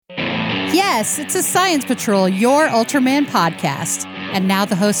Yes, it's a Science Patrol, your Ultraman podcast. And now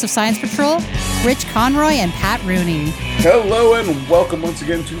the hosts of Science Patrol, Rich Conroy and Pat Rooney. Hello and welcome once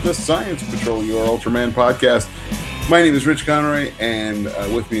again to the Science Patrol, your Ultraman podcast. My name is Rich Conroy, and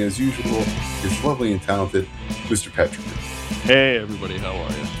with me as usual is lovely and talented Mr. Pat Rooney. Hey everybody, how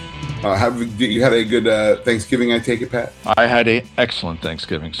are you? You had a good Thanksgiving, I take it, Pat? I had an excellent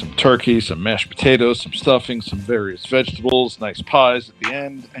Thanksgiving. Some turkey, some mashed potatoes, some stuffing, some various vegetables, nice pies at the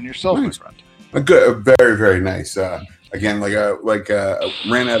end, and yourself, nice. My friend. Very, very nice. Again,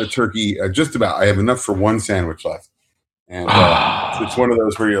 ran out of turkey just about. I have enough for one sandwich left. And it's one of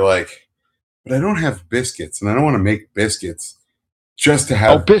those where you're like, but I don't have biscuits, and I don't want to make biscuits just to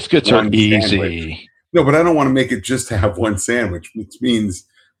have biscuits are easy. Sandwich. No, but I don't want to make it just to have one sandwich, which means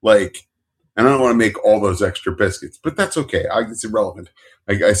and I don't want to make all those extra biscuits, but that's okay. It's irrelevant.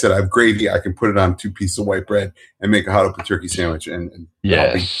 Like I said, I have gravy. I can put it on 2 pieces of white bread and make a hot open turkey sandwich, and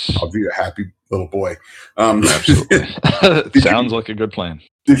yes. I'll be a happy little boy. Absolutely. Sounds like a good plan.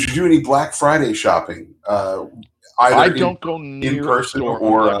 Did you do any Black Friday shopping? I don't go near in person or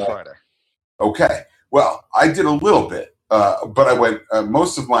Black Friday. Okay. Well, I did a little bit, but I went.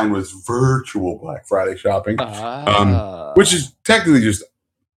 Most of mine was virtual Black Friday shopping, which is technically just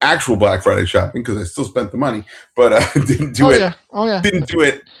actual Black Friday shopping because I still spent the money, but didn't do it. Didn't do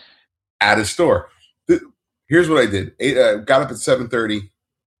it at a store. Here's what I did: got up at 7:30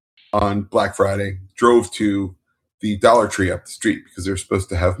 on Black Friday. Drove to the Dollar Tree up the street because they're supposed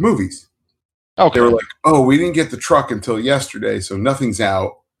to have movies. Okay. They were like, "Oh, we didn't get the truck until yesterday, so nothing's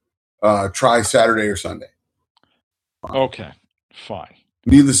out. Try Saturday or Sunday." Okay, fine.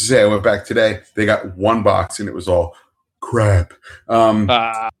 Needless to say, I went back today. They got one box, and it was all crap.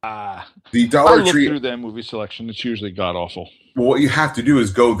 The Dollar Tree. Through their movie selection, it's usually god awful. Well, what you have to do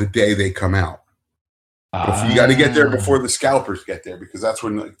is go the day they come out. You got to get there before the scalpers get there, because that's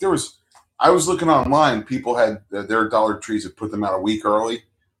when I was looking online. People had their Dollar Trees had put them out a week early,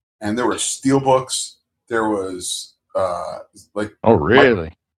 and there were steelbooks. There was oh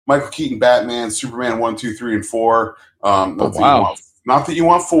really? Michael Keaton Batman, Superman 1, 2, 3, and 4. Wow! Not that you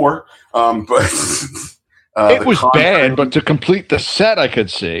want 4, but. It was bad, but to complete the set, I could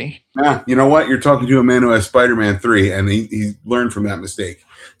see. Yeah, you know what? You're talking to a man who has Spider-Man 3, and he learned from that mistake.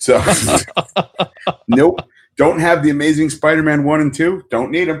 So, nope. Don't have the Amazing Spider-Man 1 and 2.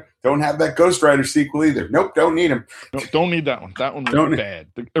 Don't need them. Don't have that Ghost Rider sequel either. Nope, don't need them. No, don't need that one. That one was bad.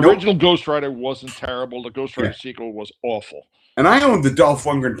 The original Ghost Rider wasn't terrible. The Ghost Rider sequel was awful. And I own the Dolph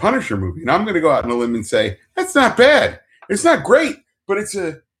Lundgren Punisher movie, and I'm going to go out on a limb and say, that's not bad. It's not great, but it's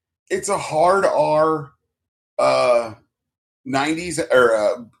a hard R 90s or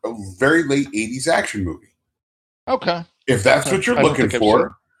a very late 80s action movie. Okay. If that's what you're looking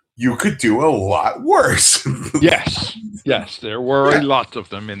for, you could do a lot worse. Yes. There were a lot of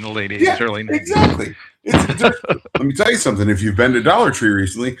them in the late 80s, early 90s. Exactly. Let me tell you something. If you've been to Dollar Tree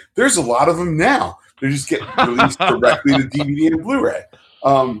recently, there's a lot of them now. They're just getting released directly to DVD and Blu-ray.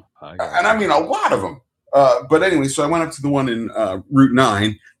 And I mean a lot of them. But anyway, so I went up to the one in Route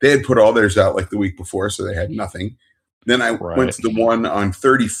 9. They had put all theirs out like the week before, so they had nothing. Then I went to the one on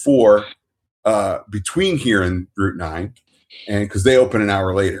 34 between here and Route 9, and because they open an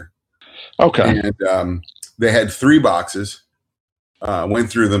hour later. Okay. And they had 3 boxes.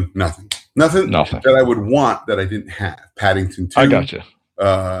 Went through them, nothing that I would want that I didn't have. Paddington 2. I got you.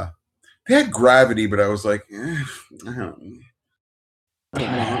 They had Gravity, but I was like, I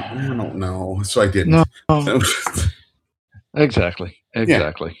don't know. So I didn't. No. Exactly.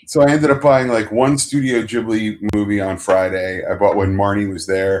 Yeah. So I ended up buying one Studio Ghibli movie on Friday. I bought when Marnie was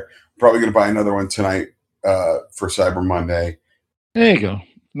there. Probably going to buy another one tonight for Cyber Monday. There you go.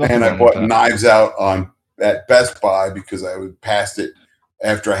 And I bought Knives Out at Best Buy because I would past it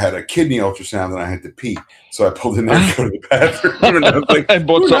after I had a kidney ultrasound and I had to pee. So I pulled in there to go to the bathroom. And I was like, I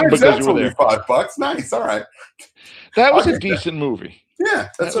bought something because you were there. $5. Nice. All right. That was a decent movie. Yeah,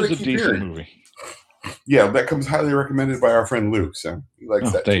 that was a decent movie. Yeah, that comes highly recommended by our friend Luke. So he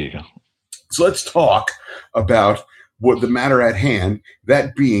likes that. There you go. So let's talk about what the matter at hand,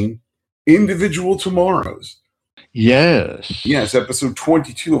 that being individual tomorrows. Yes, episode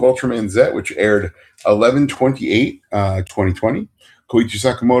 22 of Ultraman Z, which aired 11/28, 2020. Koichi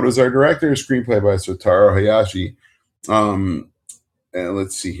Sakamoto is our director. Screenplay by Sotaro Hayashi.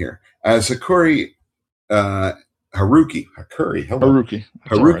 Let's see here. Sakuri Haruki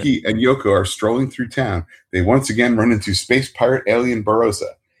and Yoko are strolling through town. They once again run into space pirate alien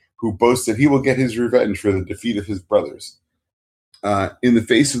Barossa, who boasts that he will get his revenge for the defeat of his brothers. In the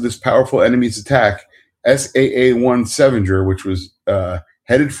face of this powerful enemy's attack, SAA-1 Sevenger, which was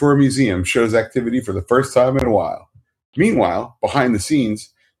headed for a museum, shows activity for the first time in a while. Meanwhile, behind the scenes,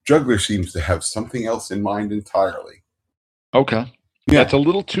 Juggler seems to have something else in mind entirely. Okay. Yeah. That's a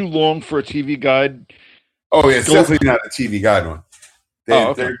little too long for a TV guide. Oh, yeah, it's definitely not a TV guide one.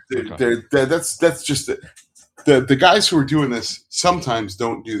 Okay. That's just the guys who are doing this sometimes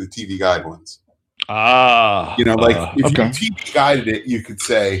don't do the TV guide ones. If you TV guided it, you could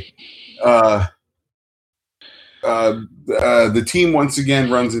say, the team once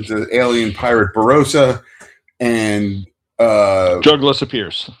again runs into alien pirate Barossa, and Juggless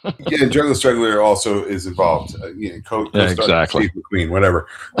appears. Yeah, Juggler also is involved. Exactly. Steve McQueen, whatever.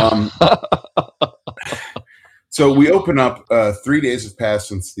 So we open up. 3 days have passed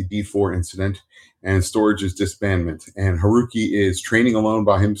since the D4 incident and Storage's disbandment, and Haruki is training alone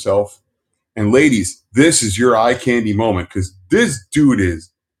by himself. And ladies, this is your eye candy moment because this dude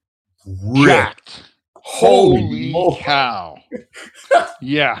is jacked. Holy cow!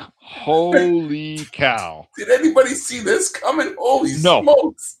 Yeah, holy cow! Did anybody see this coming? Holy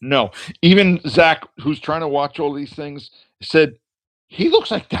smokes! No. Even Zach, who's trying to watch all these things, said he looks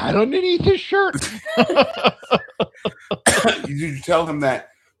like that underneath his shirt. You tell him that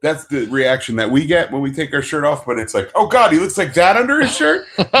that's the reaction that we get when we take our shirt off, but it's like, oh God, he looks like that under his shirt.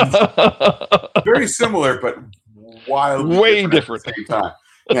 Very similar, but wildly way different at the same time.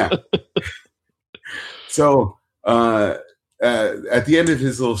 Yeah. So at the end of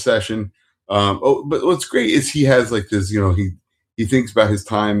his little session, but what's great is he has like this, he thinks about his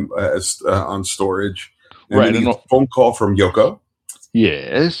time on storage. And right. Then he gets a phone call from Yoko.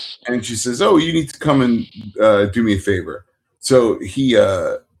 Yes. And she says, oh, you need to come and do me a favor. So he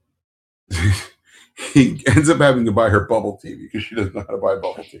ends up having to buy her bubble tea because she doesn't know how to buy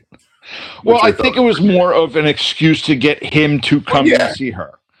bubble tea. Well, I think it was more of an excuse to get him to come and see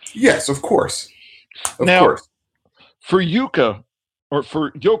her. Yes, of course. Of now, course. For Yoko,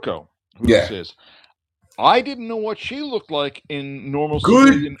 who this is, I didn't know what she looked like in normal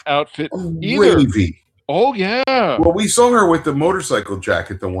civilian outfit either. Gravy. Oh yeah. Well, we saw her with the motorcycle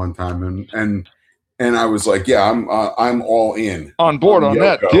jacket the one time, and I was like, yeah, I'm all in. On board on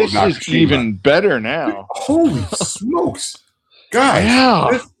Yoko, that. This is even better now. Holy smokes, guys!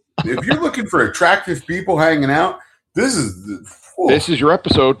 Yeah. If you're looking for attractive people hanging out, this is your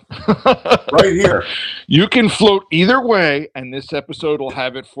episode. Right here. You can float either way, and this episode will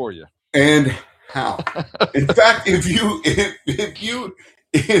have it for you. And how? In fact, if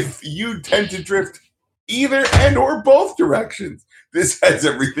you tend to drift either and or both directions, this has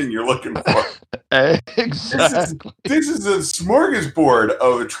everything you're looking for. Exactly. This is a smorgasbord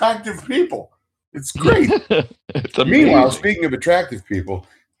of attractive people. It's great. It's amazing. Meanwhile, speaking of attractive people,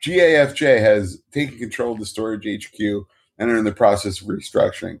 GAFJ has taken control of the storage HQ and are in the process of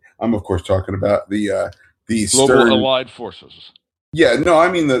restructuring. I'm, of course, talking about the Global stern, Allied Forces. Yeah, no, I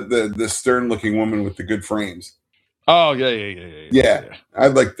mean the stern-looking woman with the good frames. Oh, yeah. Yeah,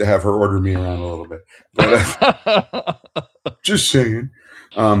 I'd like to have her order me around a little bit. But just saying.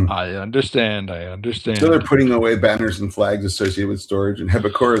 I understand. So they're putting away banners and flags associated with storage, and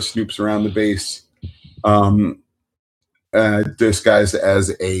Hebakura snoops around the base, disguised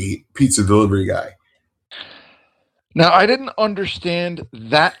as a pizza delivery guy. Now, I didn't understand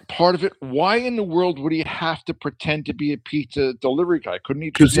that part of it. Why in the world would he have to pretend to be a pizza delivery guy? Couldn't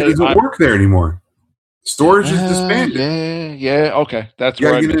he just say, because he doesn't work there anymore. Storage is disbanded. Yeah, okay. That's you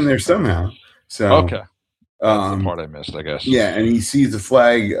where gotta get in there somehow. So okay. That's the part I missed, I guess. Yeah, and he sees the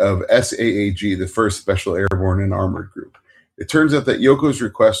flag of SAAG, the First Special Airborne and Armored Group. It turns out that Yoko's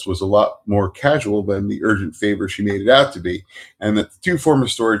request was a lot more casual than the urgent favor she made it out to be, and that the two former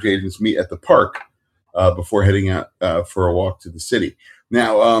storage agents meet at the park before heading out for a walk to the city.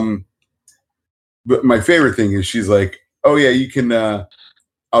 Now, but my favorite thing is she's like, oh yeah, you can,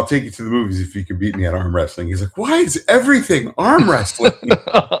 I'll take you to the movies if you can beat me at arm wrestling. He's like, why is everything arm wrestling?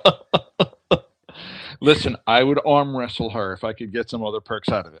 Listen, I would arm wrestle her if I could get some other perks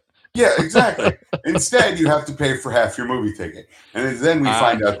out of it. Yeah, exactly. Instead, you have to pay for half your movie ticket. And then we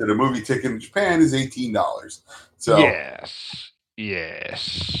find out that a movie ticket in Japan is $18. So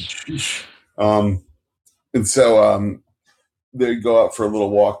Yes. And so they go out for a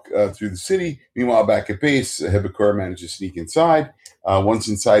little walk through the city. Meanwhile, back at base, Hibikura manages to sneak inside. Once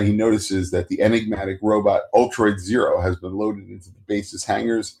inside, he notices that the enigmatic robot Ultroid Zero has been loaded into the base's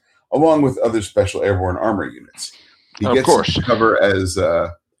hangars, along with other special airborne armor units. He gets to cover as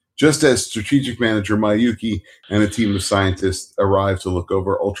just as strategic manager Mayuki and a team of scientists arrive to look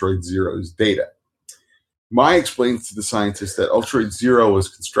over Ultroid Zero's data. Mai explains to the scientists that Ultroid Zero was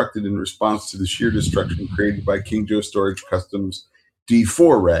constructed in response to the sheer destruction created by King Joe Storage Customs'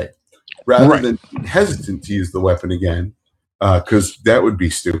 D4 ray. Rather than hesitant to use the weapon again, because that would be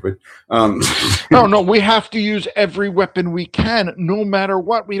stupid. No, we have to use every weapon we can, no matter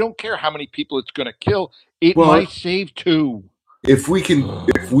what. We don't care how many people it's going to kill. It might save 2. If we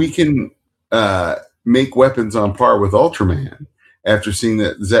can make weapons on par with Ultraman, after seeing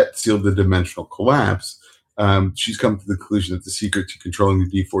that Zet sealed the dimensional collapse, she's come to the conclusion that the secret to controlling the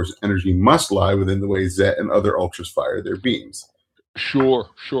D-Force energy must lie within the way Zet and other Ultras fire their beams. Sure.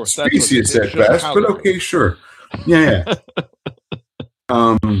 Specious at best, but okay, sure. Yeah.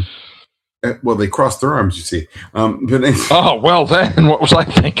 Well, they crossed their arms, you see. Well, then, what was I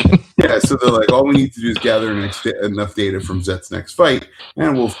thinking? Yeah, so they're like, all we need to do is gather enough data from Zet's next fight,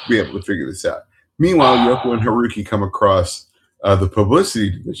 and we'll be able to figure this out. Meanwhile, Yoko and Haruki come across the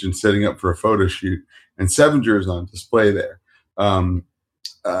publicity division setting up for a photo shoot, and Sevenger is on display there.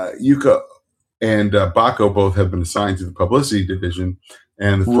 Yuka and Bako both have been assigned to the publicity division,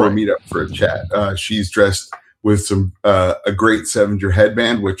 and the four meet up for a chat. She's dressed with a great Sevenger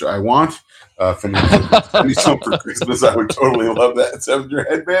headband, which I want. If any some for Christmas, I would totally love that Sevenger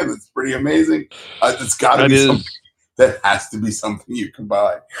headband. It's pretty amazing. It's got to be something. That has to be something you can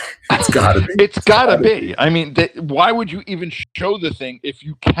buy. It's got to be. It's got to be. I mean, why would you even show the thing if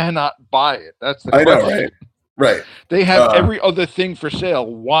you cannot buy it? That's the question. I know, right? They have every other thing for sale.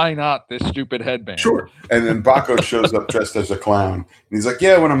 Why not this stupid headband? Sure. And then Bako shows up dressed as a clown. And he's like,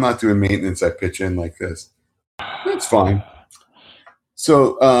 yeah, when I'm not doing maintenance, I pitch in like this. That's fine.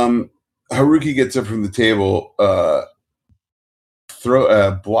 So Haruki gets up from the table,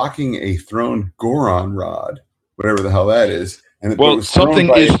 blocking a thrown Goron rod, whatever the hell that is. And it was something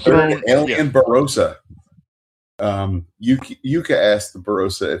thrown by a third alien Barossa. Yuka asked the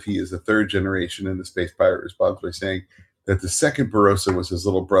Barossa if he is a third generation, and the space pirate responds by saying that the second Barossa was his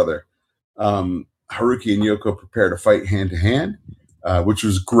little brother. Haruki and Yoko prepare to fight hand to hand, which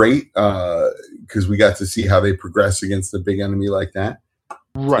was great because we got to see how they progress against a big enemy like that.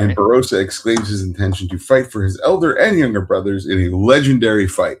 Right. And Barossa exclaims his intention to fight for his elder and younger brothers in a legendary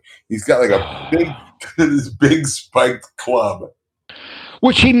fight. He's got like this big spiked club,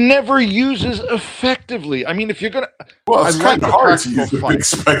 which he never uses effectively. I mean, if you're gonna, it's kind of hard to use a big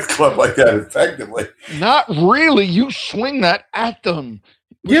spiked club like that effectively. Not really. You swing that at them.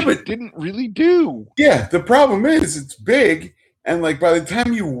 Yeah, but didn't really do. Yeah, the problem is it's big. And like by the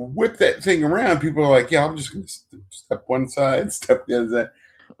time you whip that thing around, people are like, "Yeah, I'm just going to step one side, step the other side."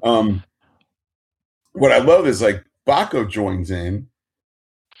 What I love is like Bako joins in,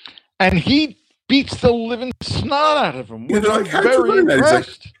 and he beats the living snot out of him. Which like, I'm very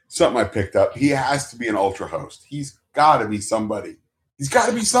impressed. He's like, something I picked up. He has to be an Ultra host. He's got to be somebody. He's got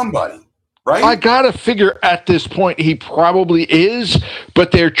to be somebody, right? I got to figure at this point he probably is,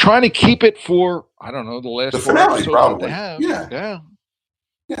 but they're trying to keep it for. I don't know, the last 4 episodes probably. They have.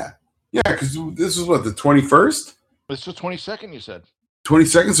 Yeah. Because this is what, the 21st? It's the 22nd, you said.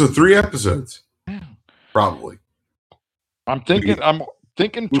 22nd, so 3 episodes. Yeah. Probably. I'm thinking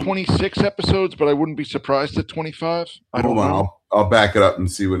 26 episodes, but I wouldn't be surprised at 25. Hold on, I'll back it up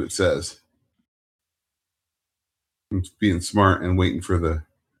and see what it says. I'm being smart and waiting for the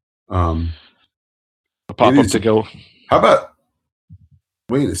pop-up to go. How about,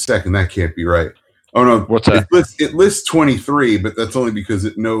 wait a second, that can't be right. Oh no! What's that? It lists 23, but that's only because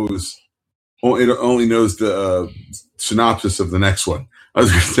it only knows the synopsis of the next one. I was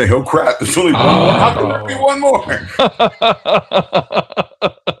going to say, oh crap! There's only one more. How can there be one more?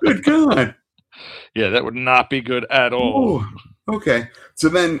 Good God! Yeah, that would not be good at all. Ooh, okay, so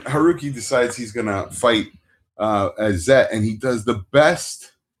then Haruki decides he's going to fight as Zet, and he does the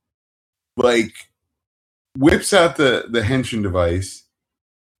best. Like, whips out the henshin device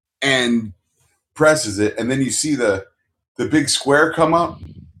and presses it, and then you see the big square come up,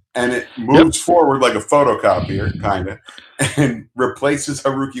 and it moves forward like a photocopier, kind of, and replaces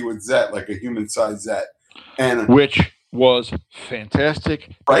Haruki with Zet, like a human-sized Zet. And which was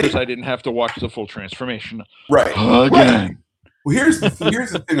fantastic, because I didn't have to watch the full transformation. Right. Again. Right. Well, here's the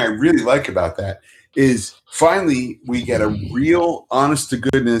thing I really like about that is finally we get a real,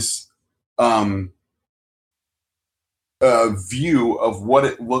 honest-to-goodness view of what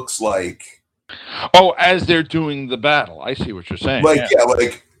it looks like. Oh, as they're doing the battle. I see what you're saying. Like,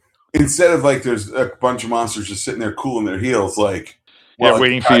 like instead of like there's a bunch of monsters just sitting there cooling their heels, like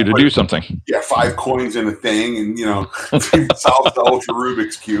waiting for you to do something. Yeah, 5 coins in a thing, and solve the Ultra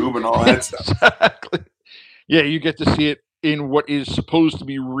Rubik's Cube and all that stuff. Exactly. Yeah, you get to see it in what is supposed to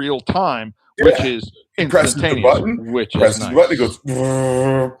be real time, which is instantaneous. The button, which presses is nice. the button, it goes,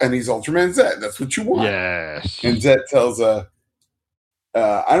 and he's Ultraman Zet. That's what you want. Yes. And Zet tells, I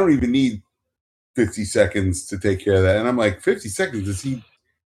don't even need 50 seconds to take care of that. And I'm like, 50 seconds? Is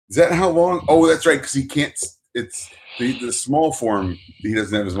that how long? Oh, that's right, because he can't it's the small form. He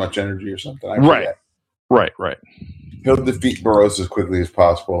doesn't have as much energy or something. I forget. Right. He'll defeat Barossa as quickly as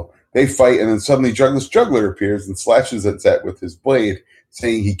possible. They fight, and then suddenly Juggler appears and slashes at Zet with his blade,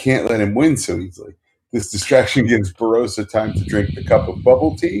 saying he can't let him win so easily. This distraction gives Barossa time to drink the cup of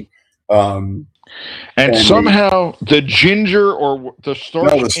bubble tea. And somehow the ginger or the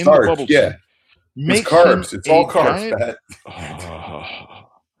starch, in the bubble tea makes carbs. It's all carbs.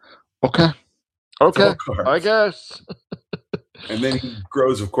 Okay. I guess. And then he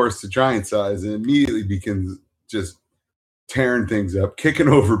grows, of course, to giant size and immediately begins just tearing things up, kicking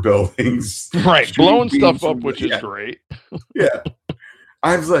over buildings. Right. Blowing stuff up, which is great. Yeah.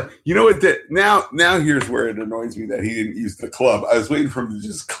 I was like, you know what? Now here's where it annoys me that he didn't use the club. I was waiting for him to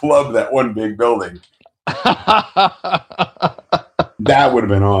just club that one big building. That would have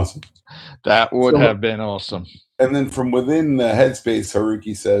been awesome. That would have been awesome. And then from within the headspace,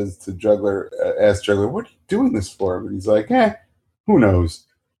 Haruki says to Juggler, asks Juggler, what are you doing this for? And he's like, who knows?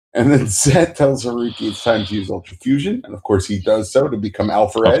 And then Zet tells Haruki it's time to use Ultra Fusion. And of course he does so to become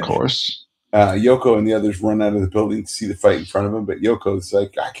Alpha Edge. Of course. Yoko and the others run out of the building to see the fight in front of him. But Yoko's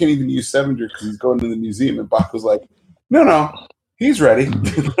like, I can't even use Sevenger because he's going to the museum. And Baku's like, no, he's ready.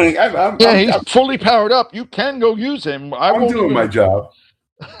 He's fully powered up. You can go use him. I'm doing my job.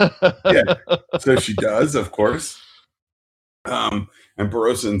 Yeah. So she does, of course. And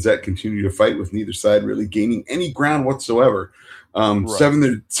Barossa and Zet continue to fight with neither side really gaining any ground whatsoever.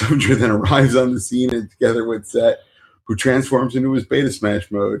 Sevenger then arrives on the scene and together with Zet, who transforms into his Beta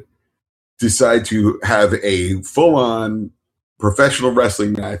Smash mode, decide to have a full-on professional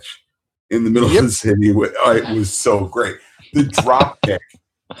wrestling match in the middle of the city. It was so great. The drop kick.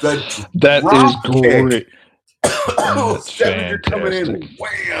 That is great. Sevenger coming in.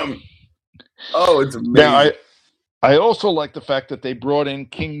 Wham! Oh, it's amazing. Now, I also like the fact that they brought in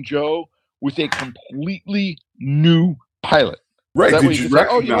King Joe with a completely new pilot. Right. Did you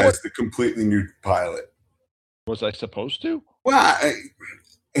recognize the completely new pilot? Was I supposed to? Well,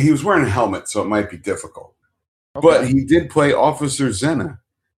 he was wearing a helmet, so it might be difficult. Okay. But he did play Officer Zena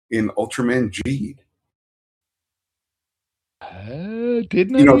in Ultraman G.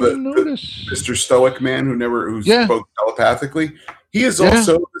 Did not even notice. Mr. Stoic man who spoke telepathically. He is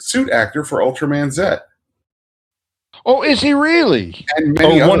also the suit actor for Ultraman Z. Oh, is he really? And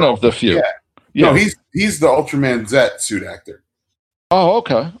one of the few. Yeah. No, he's the Ultraman Z suit actor. Oh,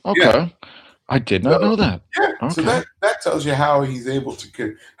 okay. Yeah. I did not know that. Yeah. Okay. So that tells you how he was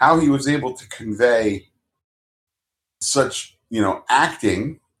able to convey such,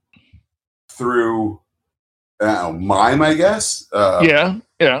 acting through mime, I guess. Without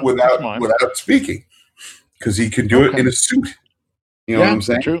speaking, because he could do it in a suit. You know what I'm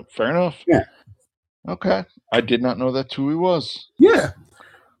saying? True. Fair enough. Yeah. Okay. I did not know that's who he was. Yeah.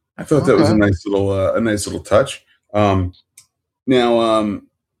 I thought that was a nice little touch. Now,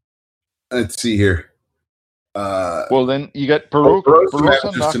 let's see here. Well, then you got Barossa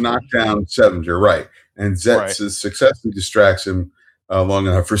manages to knock down Sevenger, right? And Zet successfully distracts him long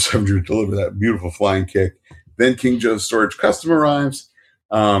enough for Sevenger to deliver that beautiful flying kick. Then King Joe's storage custom arrives,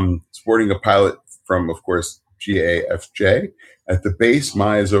 sporting a pilot from, of course, GAFJ. At the base,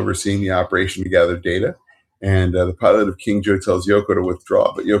 Mai is overseeing the operation to gather data, and the pilot of King Joe tells Yoko to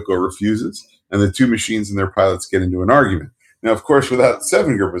withdraw, but Yoko refuses, and the two machines and their pilots get into an argument. Now, of course, without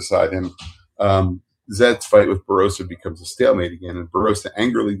Sevenger beside him, Zet's fight with Barossa becomes a stalemate again, and Barossa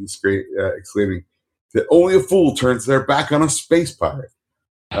angrily exclaiming that only a fool turns their back on a space pirate.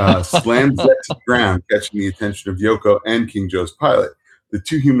 Slams Zet to the ground, catching the attention of Yoko and King Joe's pilot. The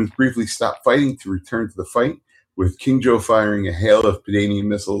two humans briefly stop fighting to return to the fight, with King Joe firing a hail of Pedanian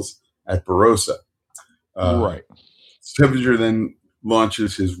missiles at Barossa. Sevenger then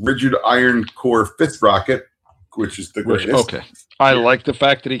launches his rigid iron core fist rocket, which is the greatest. Okay. I like the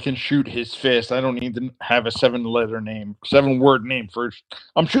fact that he can shoot his fist. I don't need to have a 7-word name first.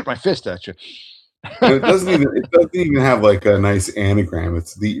 I'm shooting my fist at you. And it doesn't even have like a nice anagram.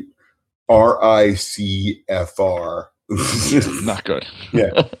 It's the RICFR. Not good.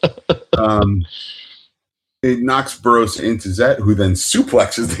 Yeah. It knocks Barossa into Zet, who then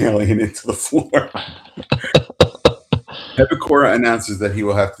suplexes the alien into the floor. Epicora announces that he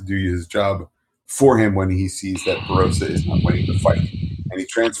will have to do his job for him when he sees that Barossa is not winning the fight, and he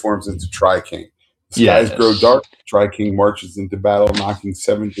transforms into Tri-King. The skies grow dark. Tri-King marches into battle, knocking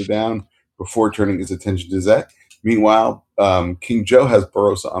Sevenger down before turning his attention to Zet. Meanwhile, King Joe has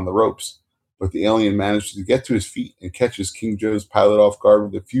Barossa on the ropes, but the alien manages to get to his feet and catches King Joe's pilot off guard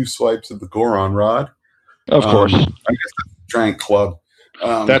with a few swipes of the Goron rod. Of course. I guess that's the giant club.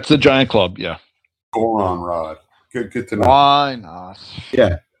 That's the giant club, yeah. Goron rod. Good to know. Why not?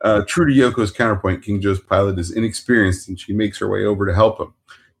 Yeah. True to Yoko's counterpoint, King Joe's pilot is inexperienced, and she makes her way over to help him.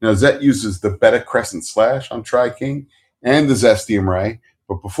 Now, Zet uses the Beta Crescent Slash on Tri-King and the Zestium Ray,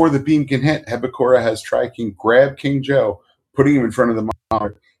 but before the beam can hit, Hebikora has Tri-King grab King Joe, putting him in front of the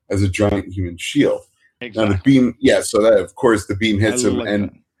monarch as a giant human shield. Exactly. Now, the beam, so that, of course, the beam hits him,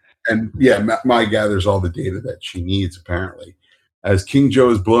 and Mai gathers all the data that she needs, apparently, as King Joe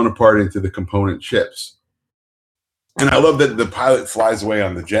is blown apart into the component ships. And I love that the pilot flies away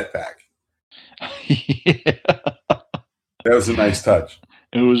on the jetpack. Yeah. That was a nice touch.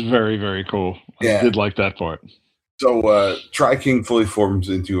 It was very, very cool. I did like that part. So Tri-King fully forms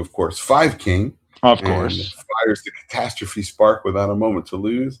into, of course, 5-King. Of course. Fires the catastrophe spark without a moment to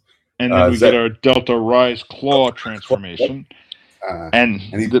lose. And then we get our Delta Rise Claw transformation. And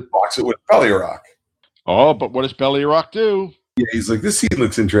he blocks it with Belly Rock. Oh, but what does Belly Rock do? Yeah, he's like, this scene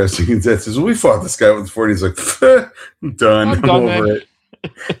looks interesting. And Zed says, well, we fought this guy once before. And he's like, I'm done. I'm over it.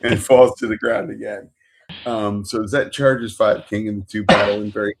 And falls to the ground again. So Zet charges 5-King, and the two battle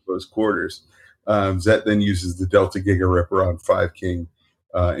in very close quarters. Zet then uses the Delta Giga Ripper on 5-King,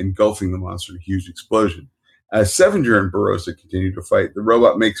 engulfing the monster in a huge explosion. As Sevenger and Barossa continue to fight, the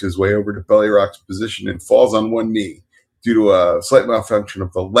robot makes his way over to Belly Rock's position and falls on one knee due to a slight malfunction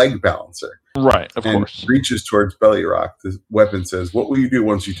of the leg balancer. Right, of course. Reaches towards Belly Rock. The weapon says, what will you do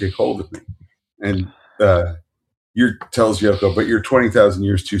once you take hold of me? And tells Yoko, but you're 20,000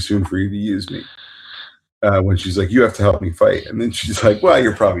 years too soon for you to use me. When she's like, you have to help me fight. And then she's like, well,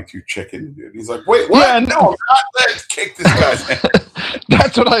 you're probably too chicken to do it. He's like, wait, what? Yeah, no, I'm not. Let's kick this guy's ass.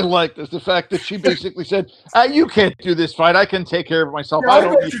 That's what I liked, is the fact that she basically said, you can't do this fight. I can take care of myself. Yeah, I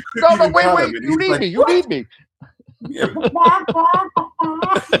don't need you. No, wait. You need me. You need me. Yeah.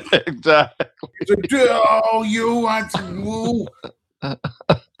 Exactly. He's like, oh, you want to move?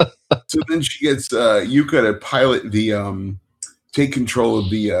 So then she gets Yuka to pilot the take control of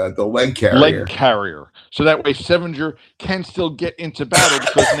the leg carrier. Leg carrier. So that way Sevenger can still get into battle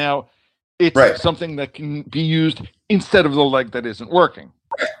because now it's something that can be used instead of the leg that isn't working.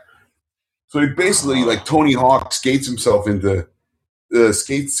 Right. So he basically, like Tony Hawk, skates himself into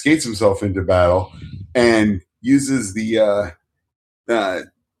battle and uses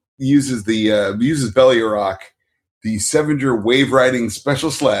uses Belly Rock, the Sevenger wave riding special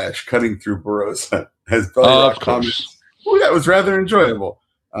slash cutting through Barossa. As Belly Rock comments, that was rather enjoyable.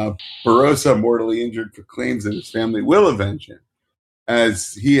 Barossa, mortally injured, proclaims that his family will avenge him,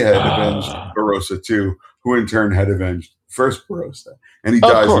 as he had avenged Barossa too, who in turn had avenged first Barossa, and he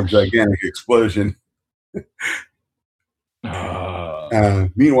dies in a gigantic explosion.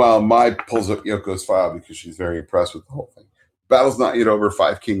 Meanwhile, Mai pulls up Yoko's file because she's very impressed with the whole thing. Battle's not yet over.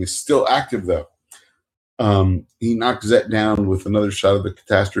 5-King is still active, though. He knocks Zet down with another shot of the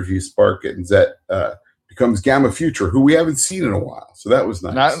catastrophe spark, and Zet becomes Gamma Future, who we haven't seen in a while. So that was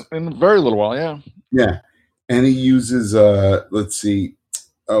nice. Not in a very little while, yeah. Yeah. And he uses, let's see,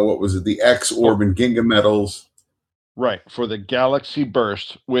 what was it? The X Orb and Ginga metals. Right. For the Galaxy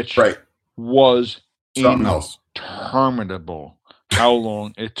Burst, which was something else. Interminable. How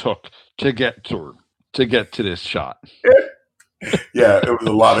long it took to get to this shot. Yeah, it was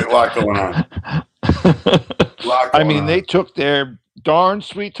a lot going on. I mean, they took their darn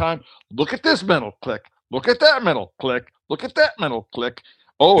sweet time. Look at this metal click. Look at that metal click. Look at that metal click.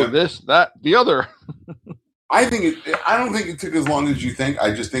 Oh, this, that, the other. I don't think it took as long as you think.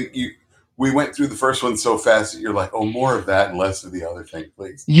 I just think we went through the first one so fast that you're like, oh, more of that and less of the other thing,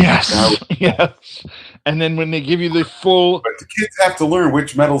 please. Yes. Yes. And then when they give you the full. But the kids have to learn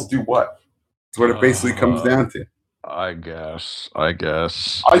which metals do what. That's what it basically comes down to. I guess. I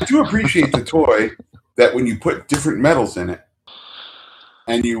do appreciate the toy that when you put different metals in it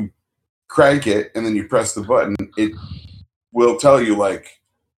and you crank it and then you press the button, it will tell you like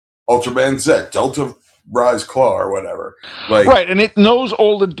Ultraman Z, Delta Rise Claw or whatever. Like, right, and it knows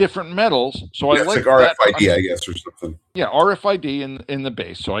all the different metals. So I like RFID, I guess, or something. Yeah, RFID in the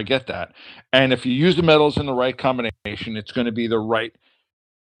base. So I get that. And if you use the metals in the right combination, it's going to be the right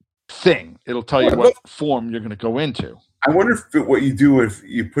thing. It'll tell you what form you're going to go into. I wonder what you do if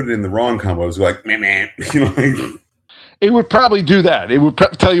you put it in the wrong combos, like, meh. It would probably do that. It would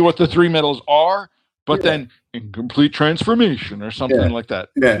tell you what the three metals are, but then incomplete transformation or something like that.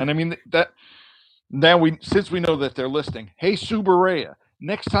 Yeah. And I mean that. Now since we know that they're listing, hey Subareya,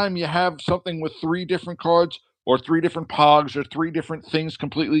 next time you have something with 3 different cards or 3 different pogs or 3 different things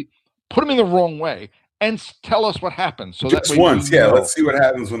completely, put them in the wrong way and tell us what happens. So just that way once, let's see what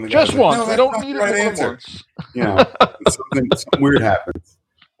happens when the just once. Like, no, we don't need it more than once. Something weird happens.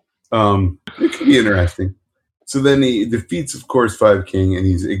 It could be interesting. So then he defeats, of course, 5-King, and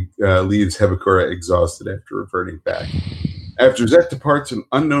he leaves Hebikora exhausted after reverting back. After Zet departs an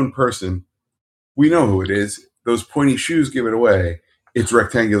unknown person, we know who it is. Those pointy shoes give it away. It's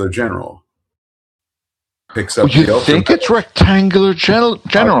Rectangular General. Picks up you think it's Rectangular General?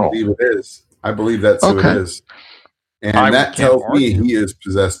 I believe it is. I believe that's who it is. And that tells me he is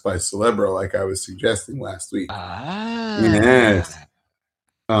possessed by Celebro, like I was suggesting last week. Yes.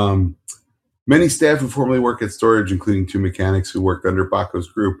 Many staff who formerly work at storage, including 2 mechanics who worked under Baco's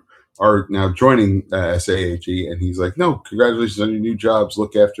group, are now joining SAAG. And he's like, no, congratulations on your new jobs.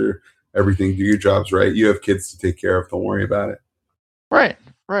 Look after everything. Do your jobs right. You have kids to take care of. Don't worry about it. Right.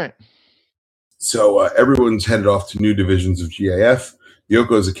 So everyone's headed off to new divisions of GAF.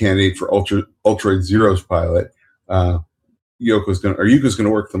 Yoko is a candidate for Ultroid Zero's pilot. Yuko's going to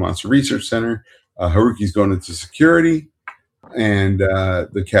work at the Monster Research Center. Haruki's going into security. And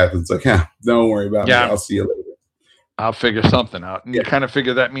the captain's like, don't worry about me. I'll see you later. I'll figure something out. And you kind of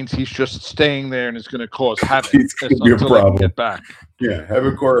figure that means he's just staying there and it's going to cause havoc. It's going to be a problem. Get back. Yeah.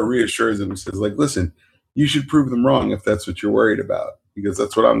 Habakura reassures him and says, like, listen, you should prove them wrong if that's what you're worried about, because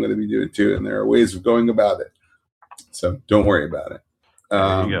that's what I'm going to be doing too. And there are ways of going about it. So don't worry about it.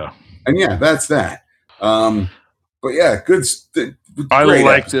 There you go. And yeah, that's that. But yeah, good. I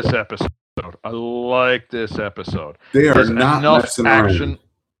like this episode. I like this episode. They are not enough action.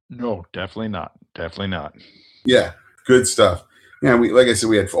 No, definitely not. Definitely not. Yeah, good stuff. Yeah, like I said,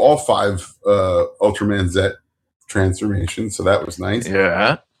 we had all 5 Ultraman Z transformations, so that was nice.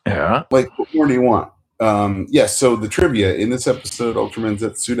 Yeah. Like, what more do you want? So the trivia in this episode, Ultraman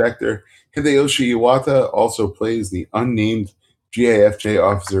Z suit actor Hideyoshi Iwata also plays the unnamed GAFJ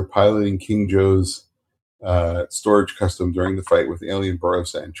officer piloting King Joe's storage custom during the fight with Alien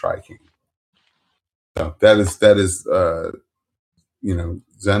Barossa and Tri-King. So that is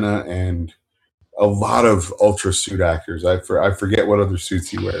Xena and a lot of Ultra suit actors. I forget what other suits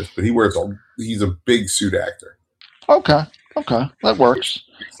he wears, but he's a big suit actor. Okay, that works.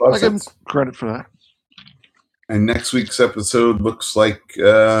 I give him credit for that. And next week's episode looks like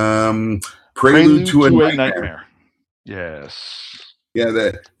Prelude to a Nightmare. Yes.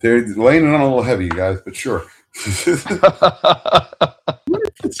 Yeah, they're laying it on a little heavy, you guys, but sure. What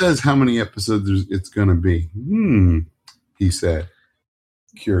if it says how many episodes it's going to be? He said.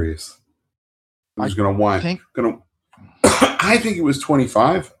 Curious. I think it was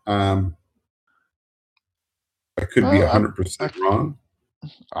 25. I could be 100% wrong.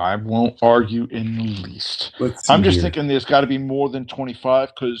 I won't argue in the least. I'm just thinking there's got to be more than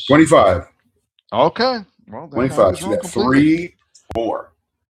 25 because 25. Okay. Well, 25. So you got 3 more.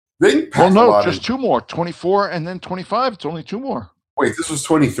 Just 2 more. 24 and then 25. It's only 2 more. Wait, this was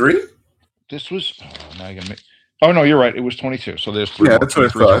 23? This was. Now I gotta Oh no, you're right. It was 22. So there's 3. Yeah, that's what I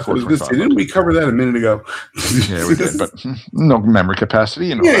thought. I was going to say, didn't we cover that a minute ago? Yeah, we did, but no memory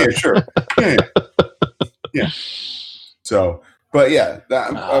capacity. Yeah, sure. Yeah. So, but yeah,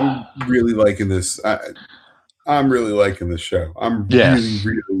 I'm really liking this. I'm really liking this show. I'm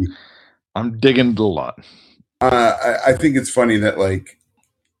really. I'm digging it a lot. I think it's funny that like,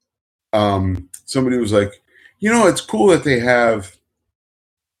 somebody was like, it's cool that they have,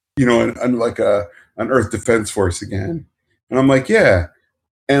 an Earth Defense Force again. And I'm like, yeah.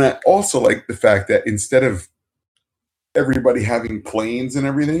 And I also like the fact that instead of everybody having planes and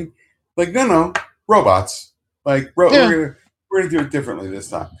everything, like, no, robots. Like, we're gonna do it differently this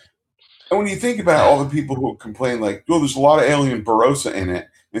time. And when you think about all the people who complain, like, there's a lot of Alien Barossa in it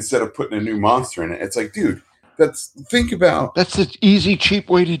instead of putting a new monster in it. It's like, dude, that's the easy, cheap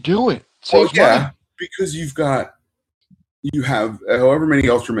way to do it. Saves money. Because you have however many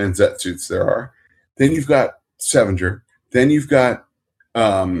Ultraman Z suits there are. Then you've got Sevenger. Then you've got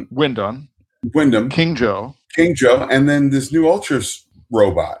Wyndham, King Joe, and then this new Ultras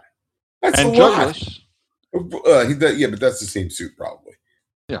robot. That's a lot. But that's the same suit, probably.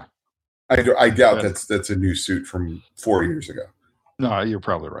 Yeah, I doubt that's a new suit from 4 years ago. No, you're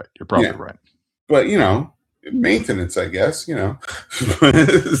probably right. Right. But maintenance, I guess.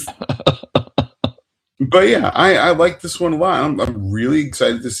 But yeah, I like this one a lot. I'm really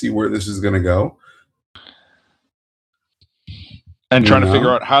excited to see where this is going to go. And trying to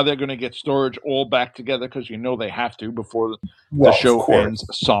figure out how they're going to get storage all back together because they have to before the show ends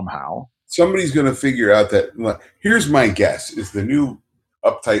somehow. Somebody's going to figure out that. Here's my guess: is the new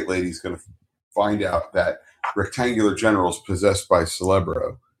uptight lady's going to find out that Rectangular General's possessed by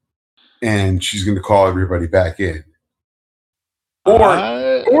Celebro, and she's going to call everybody back in.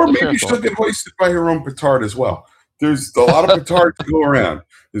 Or maybe she'll get hoisted by her own petard as well. There's a lot of petards to go around,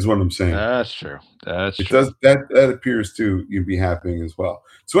 is what I'm saying. That's true. That appears to be happening as well.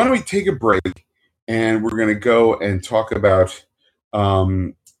 So why don't we take a break, and we're going to go and talk about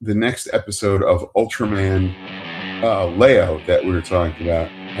the next episode of Ultraman Leo that we were talking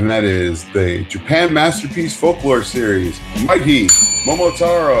about, and that is the Japan Masterpiece Folklore Series, Mighty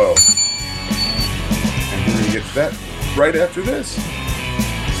Momotaro. And we're going to get to that right after this.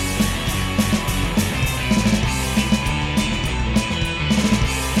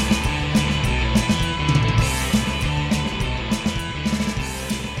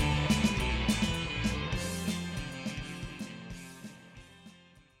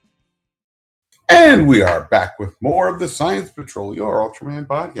 And we are back with more of the Science Patrol, your Ultraman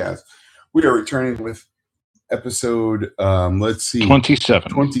podcast. We are returning with episode,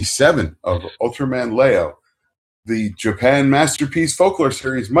 27 of Ultraman Leo, the Japan Masterpiece Folklore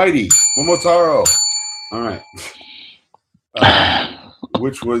Series, Mighty Momotaro. All right.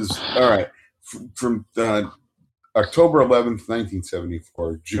 Which was, all right, from October 11th,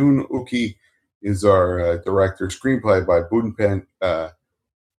 1974. Jun Uki is our director. Screenplay by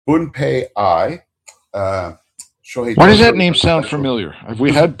Bunpei Ai. Why does that name sound familiar? Have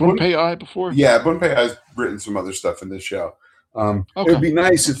we had Bunpei Ai before? Yeah, Bunpei Ai's written some other stuff in this show. It would be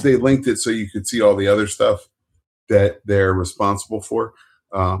nice if they linked it so you could see all the other stuff that they're responsible for.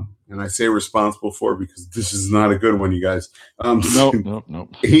 And I say responsible for because this is not a good one, you guys. Nope.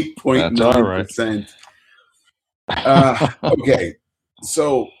 8.9%. Right. Okay,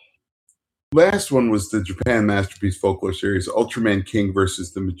 so last one was the Japan Masterpiece Folklore Series, Ultraman King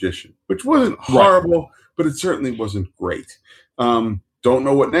versus the Magician, which wasn't horrible, but it certainly wasn't great. Don't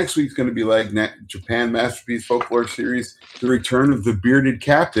know what next week's going to be like. Japan Masterpiece Folklore Series, The Return of the Bearded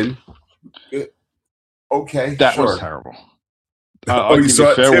Captain. Okay, that was terrible. You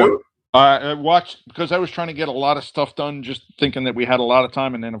saw it too? I watched because I was trying to get a lot of stuff done, just thinking that we had a lot of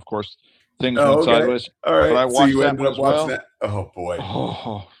time, and then of course things went sideways. All right, but I watched that one as well. That? Oh boy!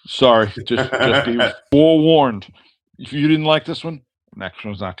 Oh, sorry. Just be forewarned. If you didn't like this one, next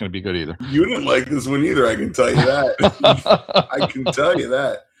one's not going to be good either. You didn't like this one either. I can tell you that. I can tell you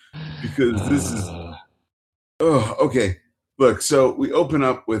that because this is. Oh, okay. Look, so we open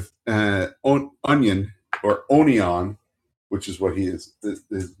up with Onion or Onion, which is what he is. His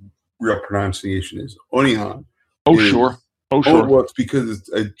real pronunciation is Onion. Sure. Well, it's because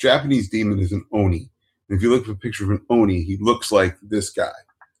a Japanese demon is an Oni. And if you look at a picture of an Oni, he looks like this guy.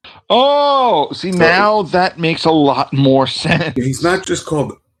 Oh, see, now that makes a lot more sense. He's not just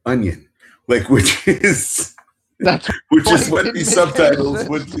called Onion, which is what these subtitles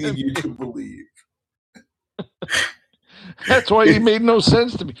would lead you to believe. That's why he made no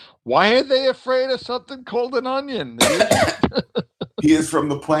sense to me. Why are they afraid of something called an onion? He is from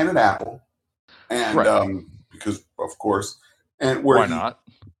the planet Apple, and because of course, and why not?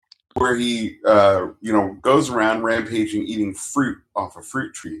 Where he goes around rampaging, eating fruit off of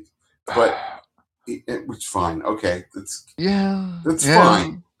fruit trees, but which is fine. Okay, that's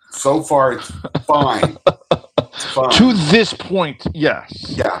fine. So far, it's fine. To this point, yes.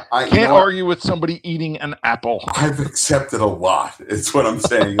 Yeah, I can't argue with somebody eating an apple. I've accepted a lot. It's what I'm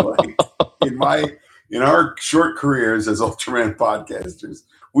saying. In our short careers as Ultraman podcasters,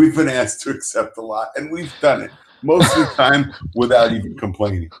 we've been asked to accept a lot, and we've done it most of the time without even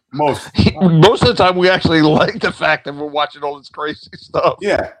complaining. Most of the time, we actually like the fact that we're watching all this crazy stuff.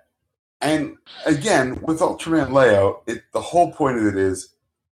 Yeah, and again with Ultraman Leo, the whole point of it is,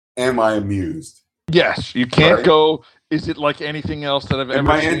 am I amused? Yes, you can't go. Is it like anything else that I've ever seen?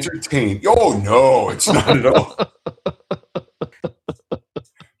 Am I entertained? Oh no, it's not at all.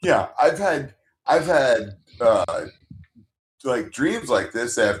 Yeah, I've had dreams like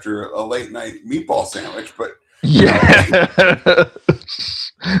this after a late night meatball sandwich, but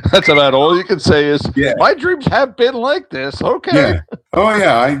that's about all you can say is my dreams have been like this. Okay. Yeah. Oh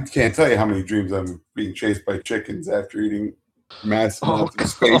yeah, I can't tell you how many dreams I'm being chased by chickens after eating massive amounts of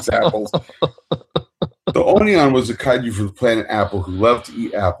space apples. So Onion was a kaiju from the planet Apple who loved to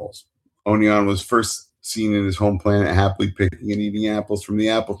eat apples. Onion was first seen in his home planet happily picking and eating apples from the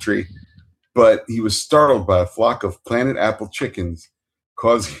apple tree, but he was startled by a flock of planet Apple chickens,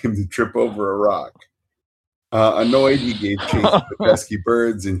 causing him to trip over a rock. Annoyed, he gave chase to the pesky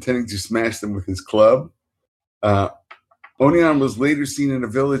birds, intending to smash them with his club. Onion was later seen in a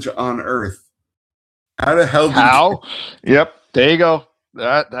village on Earth. How the hell did Yep, there you go.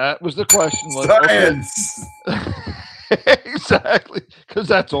 That was the question. Science! Exactly, because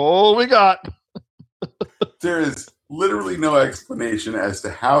that's all we got. There is literally no explanation as to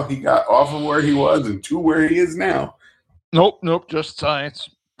how he got off of where he was and to where he is now. Nope, just science.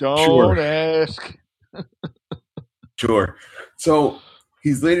 Don't ask. Sure. So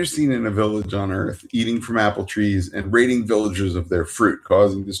he's later seen in a village on Earth, eating from apple trees and raiding villagers of their fruit,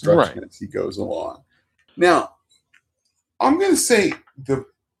 causing destruction as he goes along. Now, I'm going to say the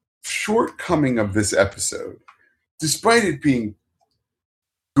shortcoming of this episode despite it being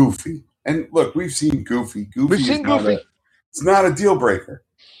goofy, and look, we've seen Goofy. It's not a deal breaker.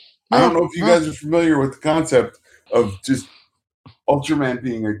 I don't know if you guys are familiar with the concept of just Ultraman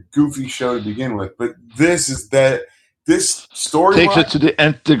being a goofy show to begin with, but this storyline takes it to the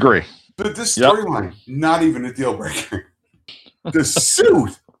nth degree. But this storyline, not even a deal breaker. The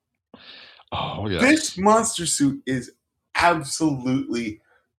suit. Oh, yeah. This monster suit is absolutely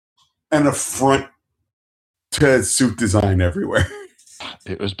an affront to suit design everywhere.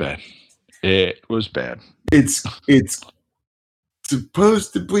 It was bad. It's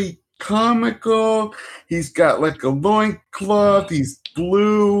supposed to be comical. He's got like a loincloth. He's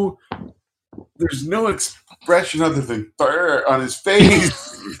blue. There's no expression other than fire on his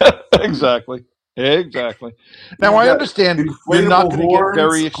face. Exactly. Now, I understand you're not going to get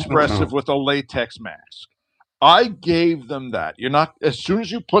very expressive with a latex mask. I gave them that. You're not, as soon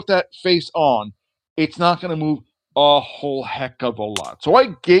as you put that face on, it's not going to move a whole heck of a lot. So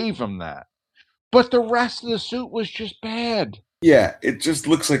I gave them that. But the rest of the suit was just bad. Yeah, it just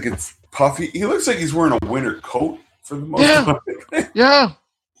looks like it's puffy. He looks like he's wearing a winter coat for the most part. Yeah.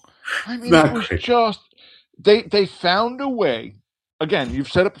 I mean, it was just, they found a way. Again,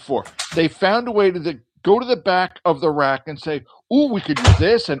 you've said it before. They found a way to go to the back of the rack and say, ooh, we could use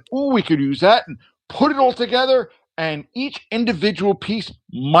this, and ooh, we could use that, and put it all together, and each individual piece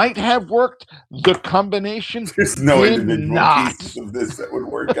might have worked. The combination There's no individual pieces of this that would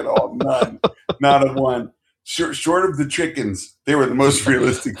work at all. None. Not a one. Short of the chickens, they were the most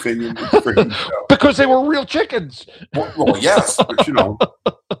realistic thing in the freaking show. Because they were real chickens. Well, yes, but you know.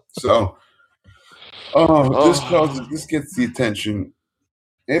 So, this gets the attention.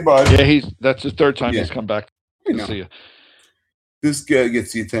 Hey, bud. Yeah, that's the third time he's come back. I see you. This guy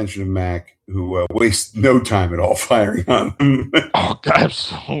gets the attention of Mac, who wastes no time at all firing on him. Oh,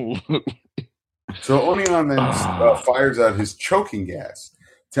 absolutely. So Onion then fires out his choking gas,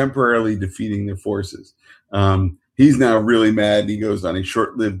 temporarily defeating their forces. He's now really mad. He goes on a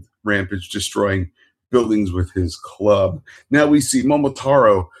short-lived rampage, destroying buildings with his club. Now we see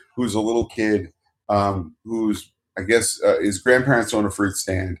Momotaro, who's a little kid, who's, I guess, his grandparents own a fruit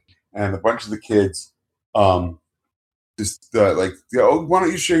stand, and a bunch of the kids why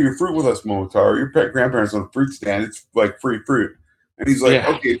don't you share your fruit with us, Momotaro? Your pet grandparents own a fruit stand. It's like free fruit. And he's like,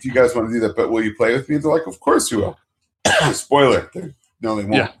 okay, if you guys want to do that, but will you play with me? And they're like, of course you will. Spoiler. No, they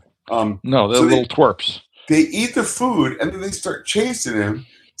won't. Yeah. No, they're little twerps. They eat the food, and then they start chasing him,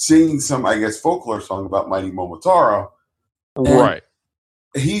 singing some, I guess, folklore song about Mighty Momotaro. Right.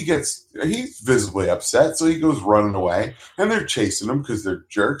 He's visibly upset, so he goes running away, and they're chasing him because they're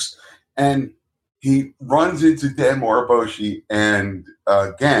jerks. And he runs into Dan Moriboshi and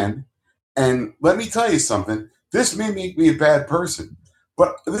Gen. And let me tell you something. This may make me a bad person,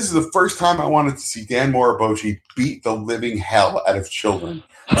 but this is the first time I wanted to see Dan Moriboshi beat the living hell out of children.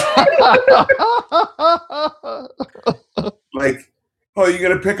 Like, oh, you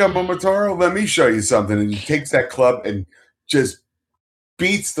gonna pick up Momotaro? Let me show you something. And he takes that club and just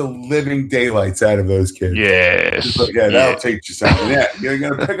beats the living daylights out of those kids. Yes. Like, that'll teach you something. Yeah, you're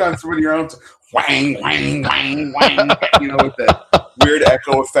gonna pick on some of your own. Wang, wang, wang, wang. You know, with that weird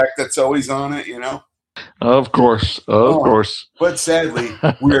echo effect that's always on it. You know. Of course. But sadly,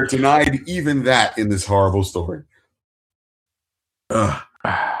 we are denied even that in this horrible story.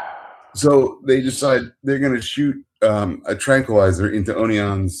 So they decide they're going to shoot a tranquilizer into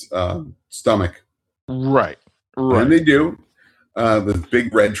Onion's stomach. Right. And they do. The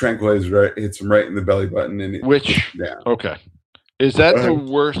big red tranquilizer hits him right in the belly button. And okay. Is that the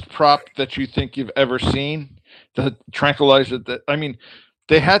worst prop that you think you've ever seen? The tranquilizer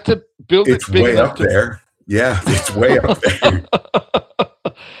they had to build it big way up there. Yeah, it's way up there.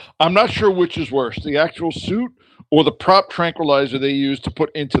 I'm not sure which is worse, the actual suit or the prop tranquilizer they used to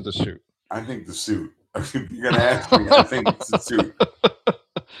put into the suit. I think the suit. If you're going to ask me, I think it's the suit.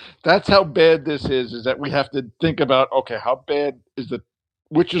 That's how bad this is that we have to think about, okay, how bad is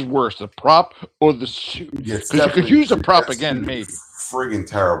which is worse, the prop or the suit? Because you could use a prop again, maybe. Friggin'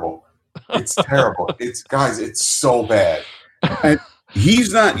 terrible. It's terrible. It's so bad. And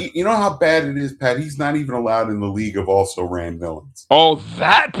he's not, you know how bad it is, Pat? He's not even allowed in the league of also ran villains. Oh,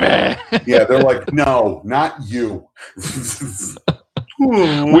 that bad? Yeah, they're like, no, not you.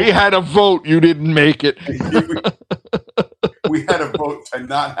 We had a vote. You didn't make it. We had a vote to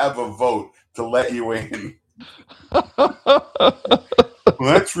not have a vote to let you in. Well,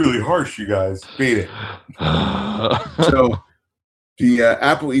 that's really harsh, you guys. Beat it. So the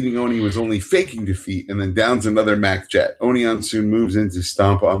apple-eating Oni was only faking defeat and then downs another Mac jet. Onion soon moves in to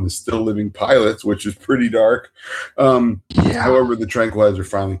stomp on the still-living pilots, which is pretty dark. However, the tranquilizer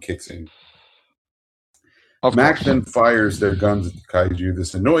finally kicks in. Mac then fires their guns at the kaiju.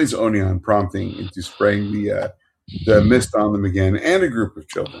 This annoys Onion, prompting into spraying the mist on them again and a group of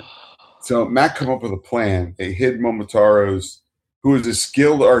children. So Mac come up with a plan. They hid Momotaro's, who is a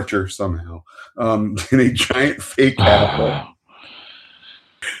skilled archer somehow, in a giant fake apple.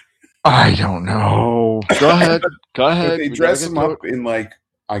 I don't know. Go ahead. But they dress him up in, like,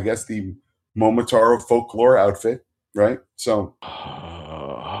 I guess the Momotaro folklore outfit, right? So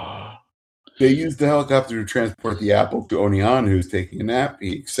they use the helicopter to transport the apple to Onion, who's taking a nap.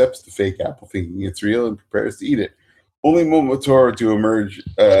 He accepts the fake apple, thinking it's real, and prepares to eat it. Only Momotaro to emerge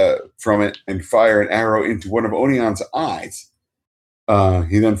from it and fire an arrow into one of Onion's eyes.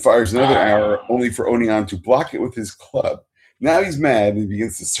 He then fires another arrow, only for Onion to block it with his club. Now he's mad and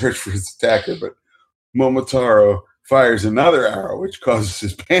begins to search for his attacker, but Momotaro fires another arrow, which causes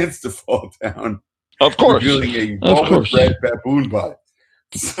his pants to fall down. Of course. Revealing a velvet red baboon butt.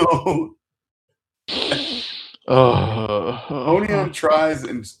 So Onion tries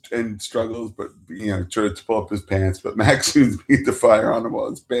and struggles, but tries to pull up his pants, but Max soon begins to fire on him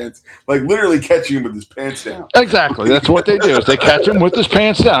while his pants, like literally catching him with his pants down. Exactly. That's what they do, is they catch him with his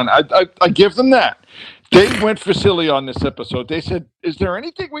pants down. I give them that. They went for silly on this episode. They said, is there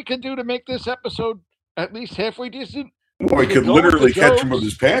anything we can do to make this episode at least halfway decent? Well, we could literally catch him with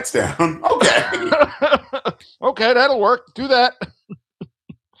his pants down. Okay. Okay, that'll work. Do that.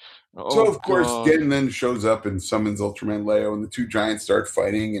 So, of course, Gen then shows up and summons Ultraman Leo, and the two giants start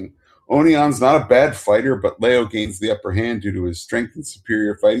fighting. And Onion's not a bad fighter, but Leo gains the upper hand due to his strength and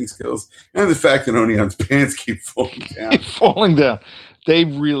superior fighting skills, and the fact that Onion's pants keep falling down. They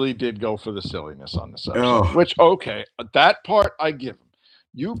really did go for the silliness on this episode, which, okay, that part I give them.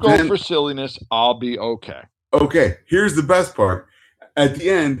 You go for silliness, I'll be okay. Okay, here's the best part. At the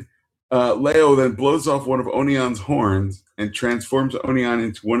end, Leo then blows off one of Onion's horns and transforms Onion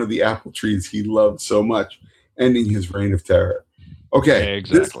into one of the apple trees he loved so much, ending his reign of terror. Okay,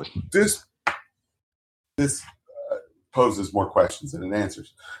 exactly. This poses more questions than it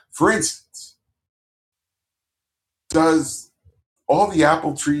answers. For instance, does all the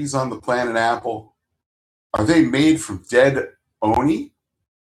apple trees on the planet Apple, are they made from dead Oni?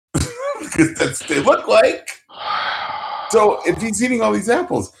 Because that's what they look like. So if he's eating all these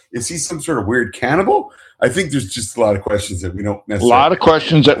apples, is he some sort of weird cannibal? I think there's just a lot of questions that we don't necessarily... A lot of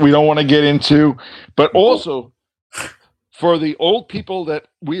questions that we don't want to get into. But also, for the old people that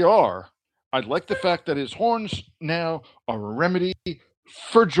we are, I'd like the fact that his horns now are a remedy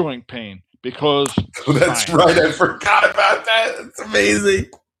for joint pain. Because that's right, I forgot about that. It's amazing.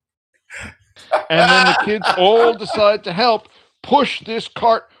 And then the kids all decide to help push this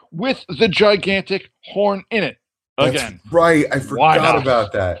cart with the gigantic horn in it. Again. That's right, I forgot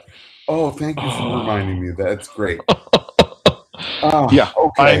about that. Oh, thank you for reminding me of that. That's great. Yeah,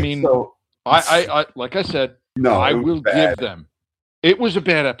 okay. I mean, so, I like I said, I will give them. It was a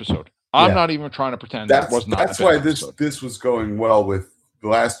bad episode. I'm not even trying to pretend that was not. That's why this was going well with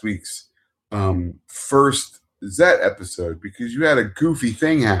last week's first Zet episode, because you had a goofy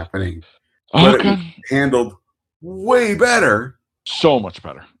thing happening, but it was handled way better, so much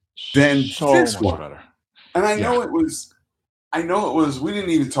better than this one. Better. And I know it was. We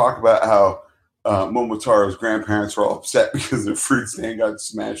didn't even talk about how Momotaro's grandparents were all upset because the fruit stand got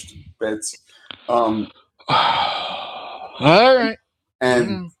smashed to bits. All right,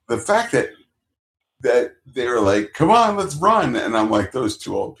 and the fact that they were like, come on, let's run. And I'm like, those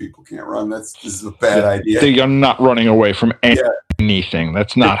two old people can't run. This is a bad idea. They are not running away from anything.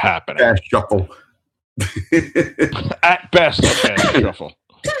 That's not happening. Fast shuffle. At best, a fast shuffle.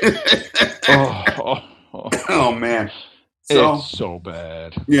 Oh, man. So, it's so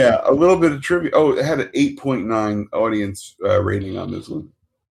bad. Yeah, a little bit of trivia. Oh, it had an 8.9 audience rating on this one.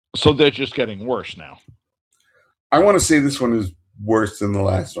 So they're just getting worse now. I want to say this one is worse than the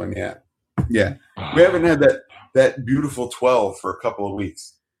last one, yeah. Yeah, we haven't had that beautiful 12 for a couple of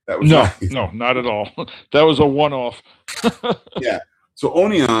weeks. That was no, not at all. That was a one-off. Yeah. So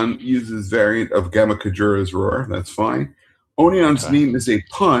Onion uses variant of Gamma Kajura's roar. That's fine. Onion's name is a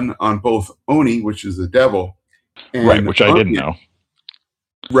pun on both Oni, which is the devil, and right, which I didn't know.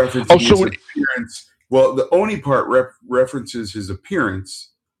 Referencing his appearance. Well, the Oni part references his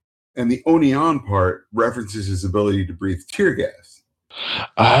appearance, and the Onion part references his ability to breathe tear gas.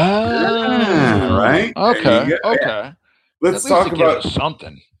 Right. Okay. Let's talk about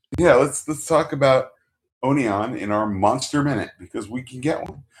something. Yeah, let's talk about Onion in our Monster Minute, because we can get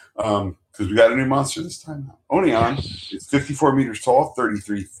one. Because we got a new monster this time. Onion is 54 meters tall,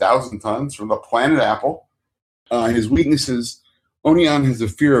 33,000 tons, from the planet Apple. His weaknesses: Onion has a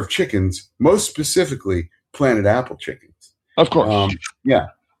fear of chickens, most specifically planet Apple chickens. Of course. Yeah.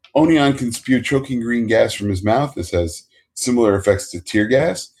 Onion can spew choking green gas from his mouth. This has similar effects to tear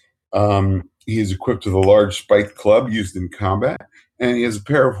gas. He is equipped with a large spiked club used in combat, and he has a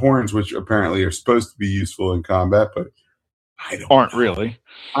pair of horns, which apparently are supposed to be useful in combat, but aren't really.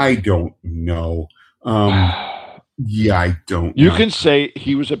 I don't know. Yeah, I don't You know. can say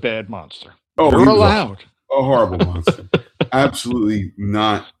he was a bad monster. Oh, you're allowed. A horrible monster. Absolutely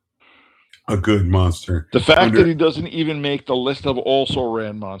not a good monster. The fact that he doesn't even make the list of also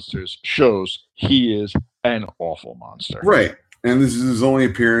ran monsters shows he is an awful monster. Right. And this is his only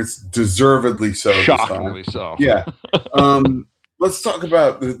appearance, deservedly so. Shockingly so. Yeah. Let's talk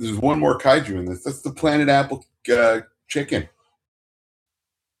about, there's one more kaiju in this. That's the Planet Apple chicken.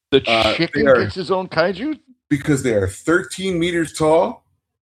 The chicken gets his own kaiju? Because they are 13 meters tall.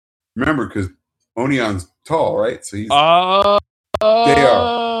 Remember, because Onion's tall, right? So he's. They are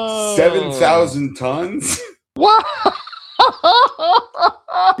 7,000 tons. What?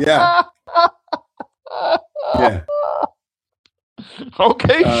 Yeah. Yeah.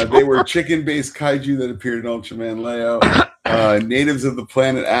 Okay. Sure. They were chicken-based kaiju that appeared in Ultraman Leo. Natives of the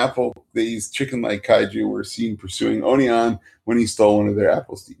planet Apple, these chicken-like kaiju were seen pursuing Onion when he stole one of their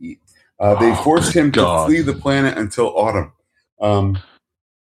apples to eat. They forced him to flee the planet until autumn.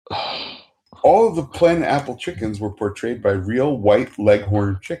 All of the Planet Apple chickens were portrayed by real white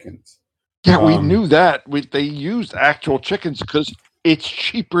leghorn chickens. Yeah, we knew that. They used actual chickens because it's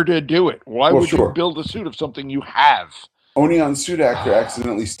cheaper to do it. Why would you build a suit of something you have? Onion's suit actor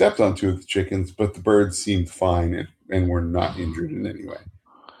accidentally stepped on two of the chickens, but the birds seemed fine and were not injured in any way.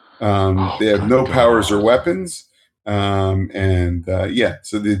 They have no powers or weapons. So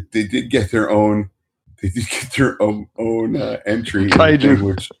they did get their own. They did get their own entry,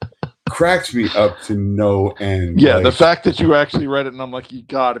 which cracks me up to no end. Yeah, the fact that you actually read it, and I'm like, you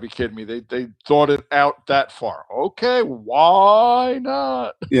got to be kidding me. They thought it out that far. Okay, why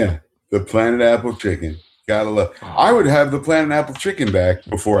not? Yeah, the Planet Apple chicken. Gotta love. I would have the Planet Apple chicken back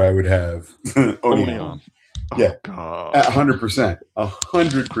before I would have Onion. Yeah, 100%,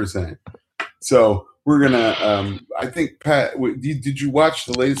 100%. So we're gonna. I think Pat, did you watch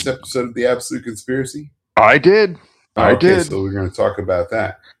the latest episode of The Absolute Conspiracy? I did. I did. So we're gonna talk about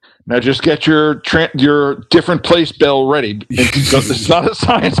that. Now just get your different place bell ready. It's not a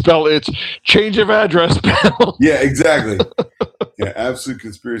science bell; it's change of address bell. Yeah, exactly. Yeah, Absolute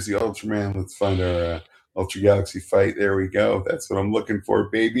Conspiracy Ultraman. Let's find our Ultra Galaxy fight. There we go. That's what I'm looking for,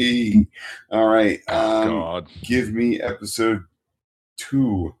 baby. All right. Give me episode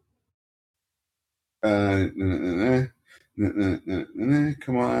 2. Come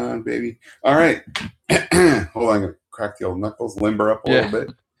on, baby. All right. Hold on. I'm gonna crack the old knuckles, limber up a little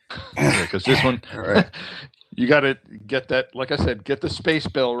bit. Because this one, all right. You got to get that. Like I said, get the space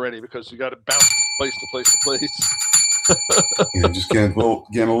bell ready because you got to bounce place to place to place. Just getting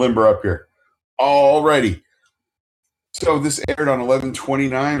a limber up here. Alrighty. So this aired on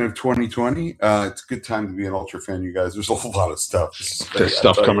 11/29 of 2020. It's a good time to be an Ultra fan, you guys. There's a whole lot of stuff. There's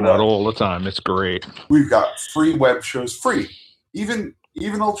stuff coming out all the time. It's great. We've got free web shows, free. Even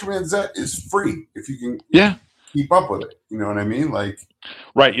Ultraman Z is free if you can keep up with it. You know what I mean?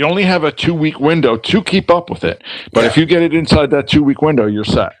 Right. You only have a 2-week window to keep up with it. But if you get it inside that 2-week window, you're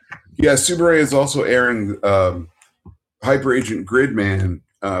set. Yeah, Subaru is also airing Hyper Agent Gridman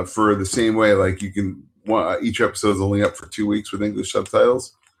for the same way. You can each episode is only up for 2 weeks with English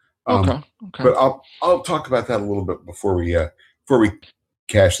subtitles. Okay. But I'll talk about that a little bit before we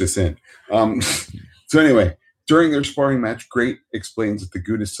cash this in. So anyway, during their sparring match, Great explains that the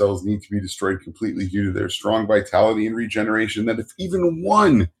Gudis cells need to be destroyed completely due to their strong vitality and regeneration. That if even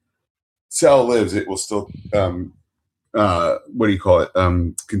one cell lives, it will still contaminate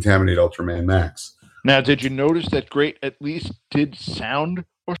Ultraman Max. Now, did you notice that Great at least did sound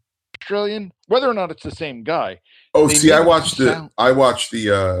Australian? Whether or not it's the same guy. Oh, see, I watched the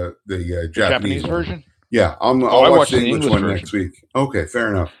Japanese version. Yeah, I'll watch the English one next week. Okay, fair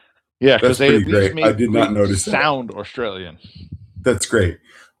enough. Yeah, because they at least great. I did not notice sound Australian. That's great.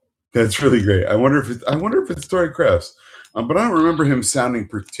 That's really great. I wonder if it's Tori Krauss, but I don't remember him sounding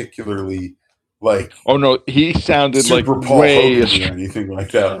particularly like. Oh no, he sounded Super like Paul way Hogan or anything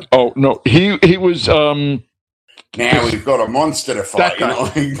like that. Oh no, he was. Now we've got a monster to fight.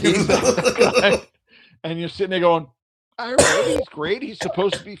 And you're sitting there going, "All right, he's great. He's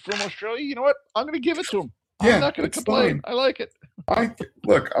supposed to be from Australia. You know what? I'm going to give it to him. I'm not going to complain. Fine. I like it."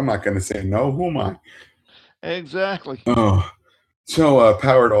 Look, I'm not going to say no. Who am I? Exactly. Oh, so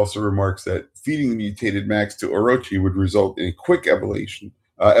Powered also remarks that feeding the mutated Max to Orochi would result in a quick evolution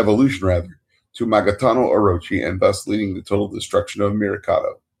to Magatano Orochi, and thus leading to total destruction of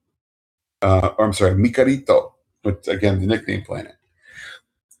Mikarito. Mikarito, but again, the nickname planet.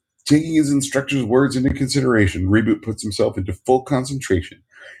 Taking his instructor's words into consideration, Reboot puts himself into full concentration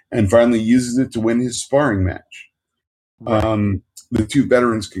and finally uses it to win his sparring match. Right. The two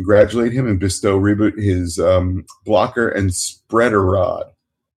veterans congratulate him and bestow Reboot his blocker and spreader rod.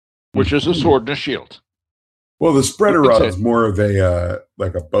 Which is a sword and a shield. Well, the spreader rod is more of a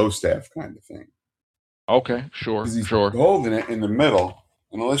like a bow staff kind of thing. Okay, sure. He's holding it in the middle,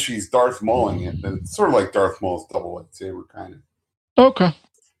 and unless she's Darth Mauling it, then it's sort of like Darth Maul's double lightsaber kind of. Okay.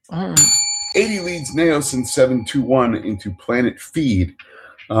 All right. 80 leads Naos in 7-2-1 into Planet Feed,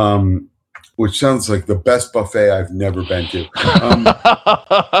 which sounds like the best buffet I've never been to.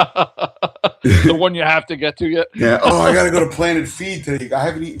 The one you have to get to yet? Yeah. Oh, I got to go to Planet Feed today. I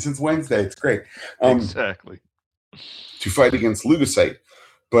haven't eaten since Wednesday. It's great. Exactly. To fight against Lugosite.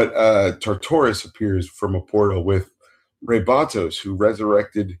 But Tartarus appears from a portal with Ray Batos, who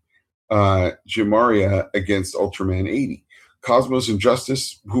resurrected Jamaria against Ultraman 80. Cosmos and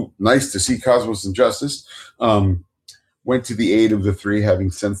Justice, who nice to see Cosmos and Justice, went to the aid of the three, having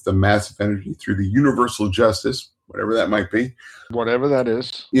sensed the massive energy through the Universal Justice, whatever that might be. Whatever that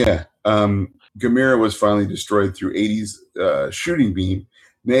is. Yeah. Gamera was finally destroyed through 80's shooting beam.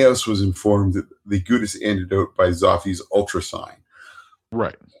 Naos was informed that the Gudis antidote by Zophi's Ultra Sign.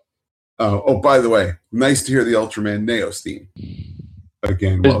 Right. By the way, nice to hear the Ultraman Naos theme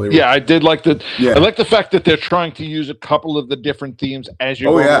again. I did like the. Yeah. I like the fact that they're trying to use a couple of the different themes as you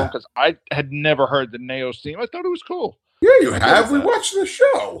go along, because I had never heard the Naos theme. I thought it was cool. Yeah, you have. We watched the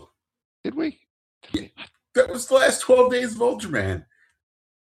show. Did we? That was the last 12 days of Ultraman.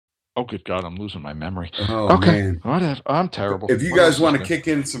 Oh, good God, I'm losing my memory. Oh, okay. Man. Whatever. I'm terrible. If you guys want to kick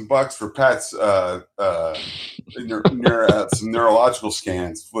in some bucks for Pat's some neurological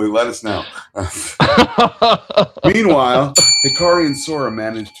scans, let us know. Meanwhile, Hikari and Sora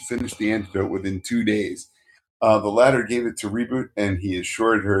managed to finish the antidote within 2 days. The latter gave it to Reboot, and he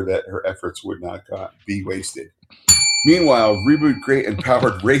assured her that her efforts would not be wasted. Meanwhile, Reboot, great and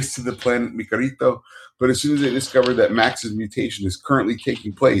powered, race to the planet Mikarito, but as soon as they discover that Max's mutation is currently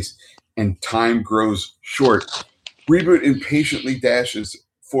taking place and time grows short, Reboot impatiently dashes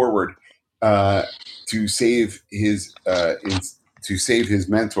forward to save his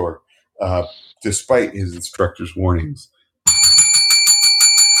mentor, despite his instructor's warnings.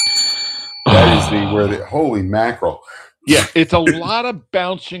 That is holy mackerel. Yeah, it's a lot of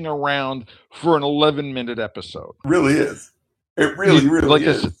bouncing around for an 11-minute episode. It really is. It really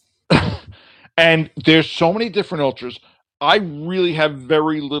is. And there's so many different ultras. I really have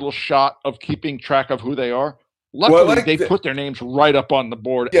very little shot of keeping track of who they are. Luckily, they put their names right up on the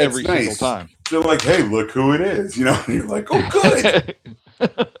board every single time. They're like, hey, look who it is. You know, and you're like, oh, good.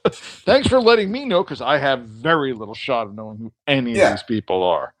 Thanks for letting me know, because I have very little shot of knowing who any of these people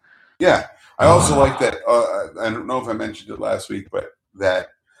are. Yeah. I also like that, I don't know if I mentioned it last week, but that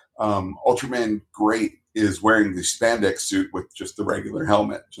Ultraman Great is wearing the spandex suit with just the regular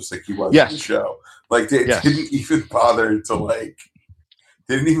helmet, just like he was in the show. Like, they didn't even bother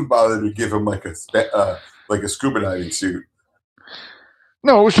to give him like a scuba diving suit.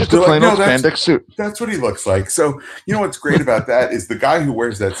 No, it was just a plain old spandex suit. That's what he looks like. So, you know what's great about that is the guy who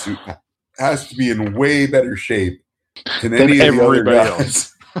wears that suit has to be in way better shape than any of the other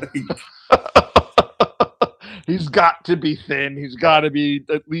guys. He's got to be thin. He's got to be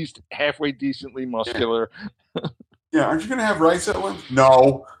at least halfway decently muscular. Yeah, aren't you going to have rice at lunch?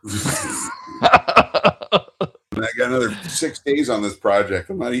 No. I got another 6 days on this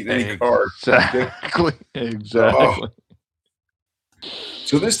project. I'm not eating any carbs. Exactly.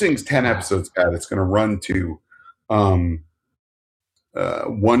 So this thing's 10 episodes, Pat. It's going to run to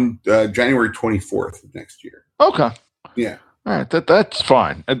January 24th of next year. Okay. Yeah. All right. That's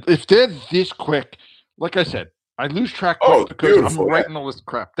fine. If they're this quick, like I said, I lose track because I'm writing all this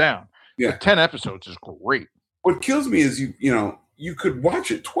crap down. Yeah. But 10 episodes is great. What kills me is you could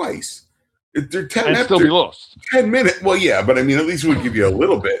watch it twice. They're 10 and still be lost. 10 minutes. Well, yeah, but I mean, at least it would give you a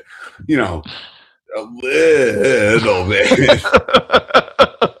little bit, a little bit.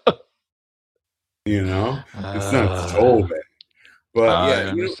 It's not so bad. But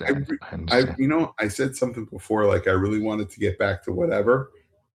I said something before, like I really wanted to get back to whatever,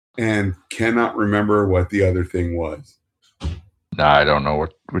 and cannot remember what the other thing was. No, I don't know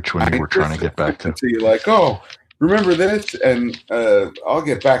which one you were trying to get back to. So you're like, oh, remember this? And I'll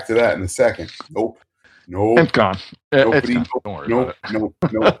get back to that in a second. Nope. It's gone. It's gone. Don't worry about it. Nope.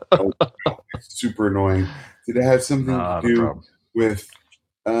 It's super annoying. Did it have something to do with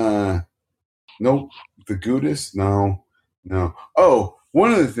nope, the Gudis? No. Oh,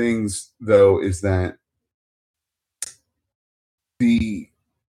 one of the things though is that the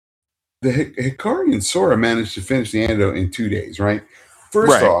Hikari and Sora managed to finish the antidote in 2 days, right?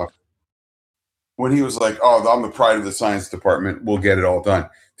 First off, when he was like, "Oh, I'm the pride of the science department. We'll get it all done."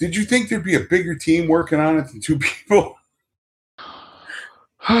 Did you think there'd be a bigger team working on it than 2 people?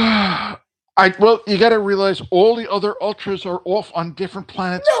 Well, you got to realize all the other ultras are off on different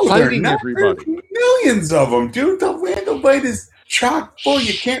planets fighting everybody. There's millions of them, dude. The Land of Light is chock full.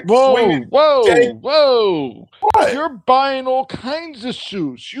 You can't Whoa! What? You're buying all kinds of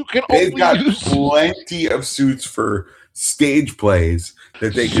suits. You can They've only got use plenty of suits for stage plays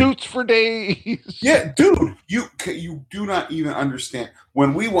that they suits for days. Yeah, dude, you do not even understand.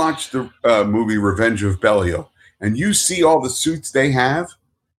 When we watch the movie Revenge of Belial, and you see all the suits they have,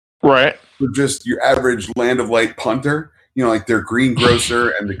 right? For just your average Land of Light punter, like their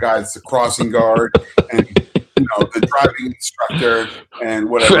greengrocer and the guy that's the crossing guard, and the driving instructor and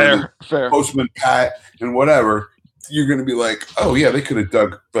whatever, fair. Postman Pat and whatever. You're going to be like, oh yeah, they could have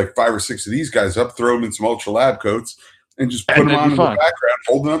dug like 5 or 6 of these guys up, throw them in some ultra lab coats, and just put them on in the background,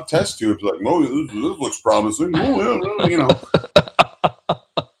 holding up test tubes, like, "Oh, this looks promising."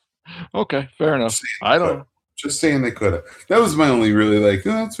 Okay, fair enough. Just saying they could have. That was my only really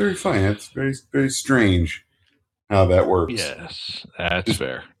that's very fine. That's very, very strange how that works. Yes, that's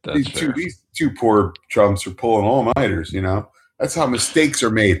fair. These two poor chumps are pulling all-nighters, That's how mistakes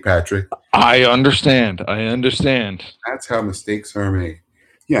are made, Patrick. I understand. That's how mistakes are made.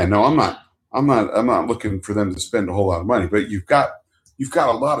 Yeah, no, I'm not looking for them to spend a whole lot of money, but you've got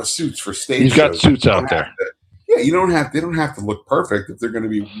a lot of suits for stage. You've got suits out there. They don't have to look perfect if they're going to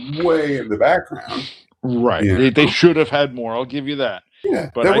be way in the background. Right. They should have had more. I'll give you that. Yeah,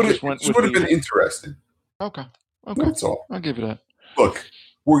 but that would have been interesting. Okay. That's all. I'll give you that. Look,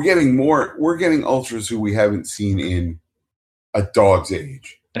 we're getting ultras who we haven't seen in a dog's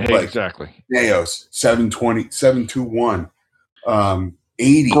age. Exactly. Naos, 720, 721,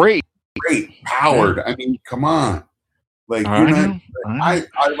 80. Great. Powered. Yeah. I mean, come on. I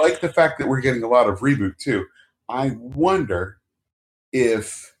like the fact that we're getting a lot of reboot too. I wonder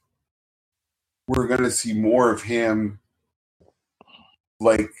if we're going to see more of him.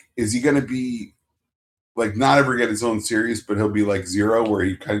 Is he going to be not ever get his own series, but he'll be like Zero, where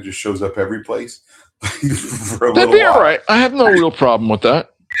he kind of just shows up every place for a That'd be all right. I have no real problem with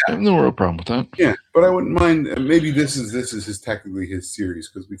that. I have no real problem with that. Yeah, but I wouldn't mind. Maybe this is technically his series,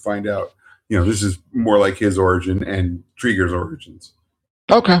 because we find out, this is more like his origin and Trigger's origins.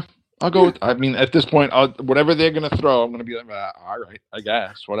 Okay. I'll go with, I mean, at this point, whatever they're going to throw, I'm going to be like, all right, I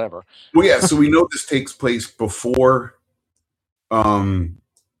guess, whatever. Well, yeah, so we know this takes place before, not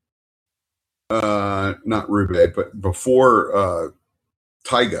Rube, but before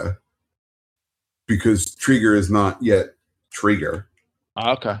Taiga, because Trigger is not yet Trigger.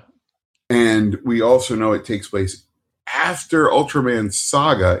 Okay. And we also know it takes place after Ultraman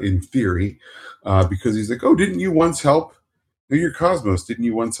Saga, in theory, because he's like, "Oh, didn't you once help? You're Cosmos. Didn't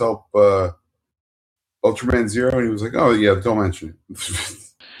you once help Ultraman Zero?" And he was like, "Oh, yeah, don't mention it."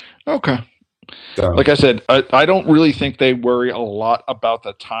 Okay. So, like I said, I don't really think they worry a lot about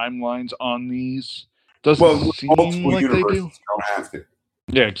the timelines on these. Doesn't seem like they do. Don't have to.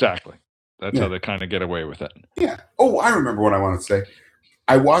 Yeah, exactly. That's how they kind of get away with it. Yeah. Oh, I remember what I wanted to say.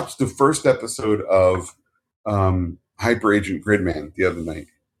 I watched the first episode of Hyper Agent Gridman the other night.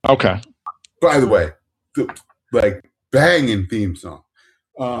 Okay. By the way, banging theme song.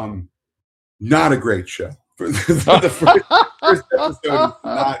 Not a great show. The first episode is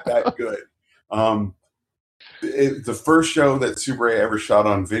not that good. It's the first show that Super A ever shot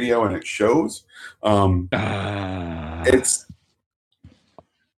on video, and it shows.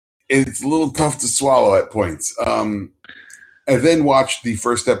 It's a little tough to swallow at points. I then watched the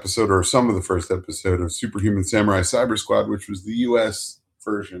first episode, or some of the first episode, of Superhuman Samurai Cyber Squad, which was the U.S.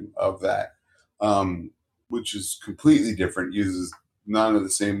 version of that, which is completely different, uses none of the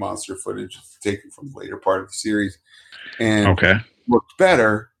same monster footage taken from the later part of the series, and looks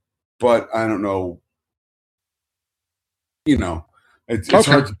better, but I don't know. It's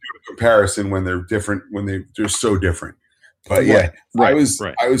hard to do a comparison when they're different, when they're so different. But I was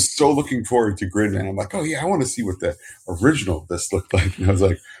so looking forward to Gridman. I'm like, oh yeah, I want to see what the original of this looked like. And I was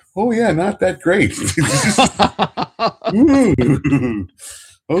like, oh yeah, not that great.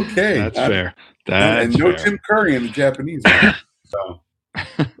 Okay, that's fair. And no Tim Curry in the Japanese one. So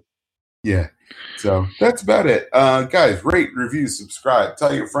yeah, so that's about it, guys. Rate, review, subscribe,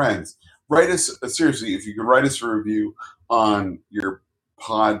 tell your friends. Write us seriously, if you could write us a review on your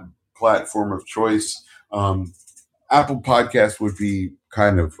pod platform of choice. Apple Podcast would be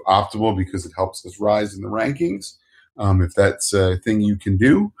kind of optimal because it helps us rise in the rankings. If that's a thing you can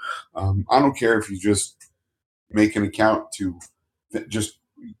do, I don't care if you just make an account to just,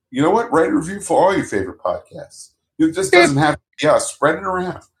 write a review for all your favorite podcasts. It just doesn't have to Yeah, spread it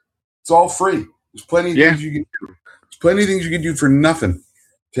around. It's all free. There's plenty of things you can do. There's plenty of things you can do for nothing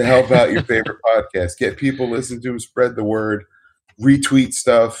to help out your favorite podcast. Get people listening to them, spread the word, retweet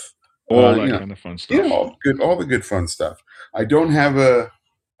stuff. All that kind of fun stuff. Yeah, all the good fun stuff. I do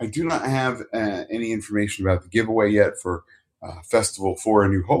not have any information about the giveaway yet for Festival for a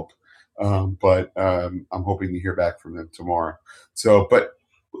New Hope, but I'm hoping to hear back from them tomorrow. So, but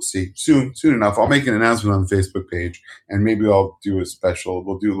we'll see soon enough. I'll make an announcement on the Facebook page, and maybe I'll do a special.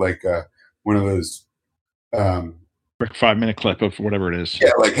 We'll do like one of those 5-minute clip of whatever it is.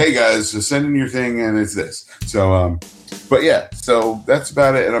 Yeah, like, hey guys, just send in your thing, and it's this. So, but yeah, so that's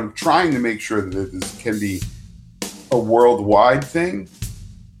about it. And I'm trying to make sure that this can be a worldwide thing.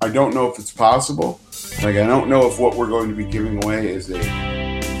 I don't know if it's possible. Like, I don't know if what we're going to be giving away is a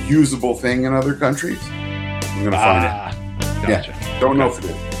usable thing in other countries. I'm going to find out. Gotcha. Yeah, don't know if it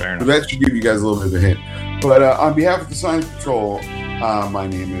is. Fair enough. But that should give you guys a little bit of a hint. But on behalf of the Science Patrol, my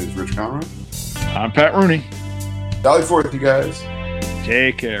name is Rich Conroy. I'm Pat Rooney. Dally forth, you guys.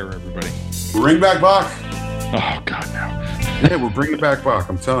 Take care, everybody. Bring back Bach. Oh, God, no. Yeah, we're bringing back Bach,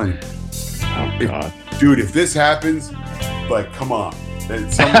 I'm telling you. Oh, God. Dude, if this happens, like, come on.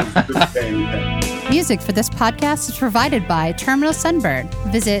 Someone's paying attention. Music for this podcast is provided by Terminal Sunburn.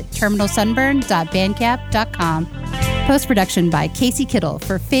 Visit terminalsunburn.bandcamp.com. Post-production by Casey Kittle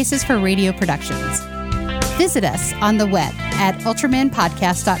for Faces for Radio Productions. Visit us on the web at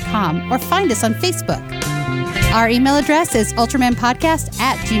ultramanpodcast.com or find us on Facebook. Our email address is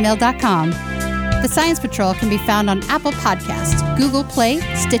ultramanpodcast@gmail.com. The Science Patrol can be found on Apple Podcasts, Google Play,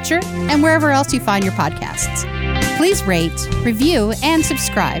 Stitcher, and wherever else you find your podcasts. Please rate, review, and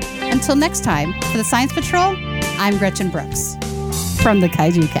subscribe. Until next time, for the Science Patrol, I'm Gretchen Brooks from the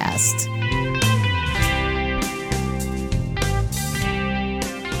Kaiju Cast.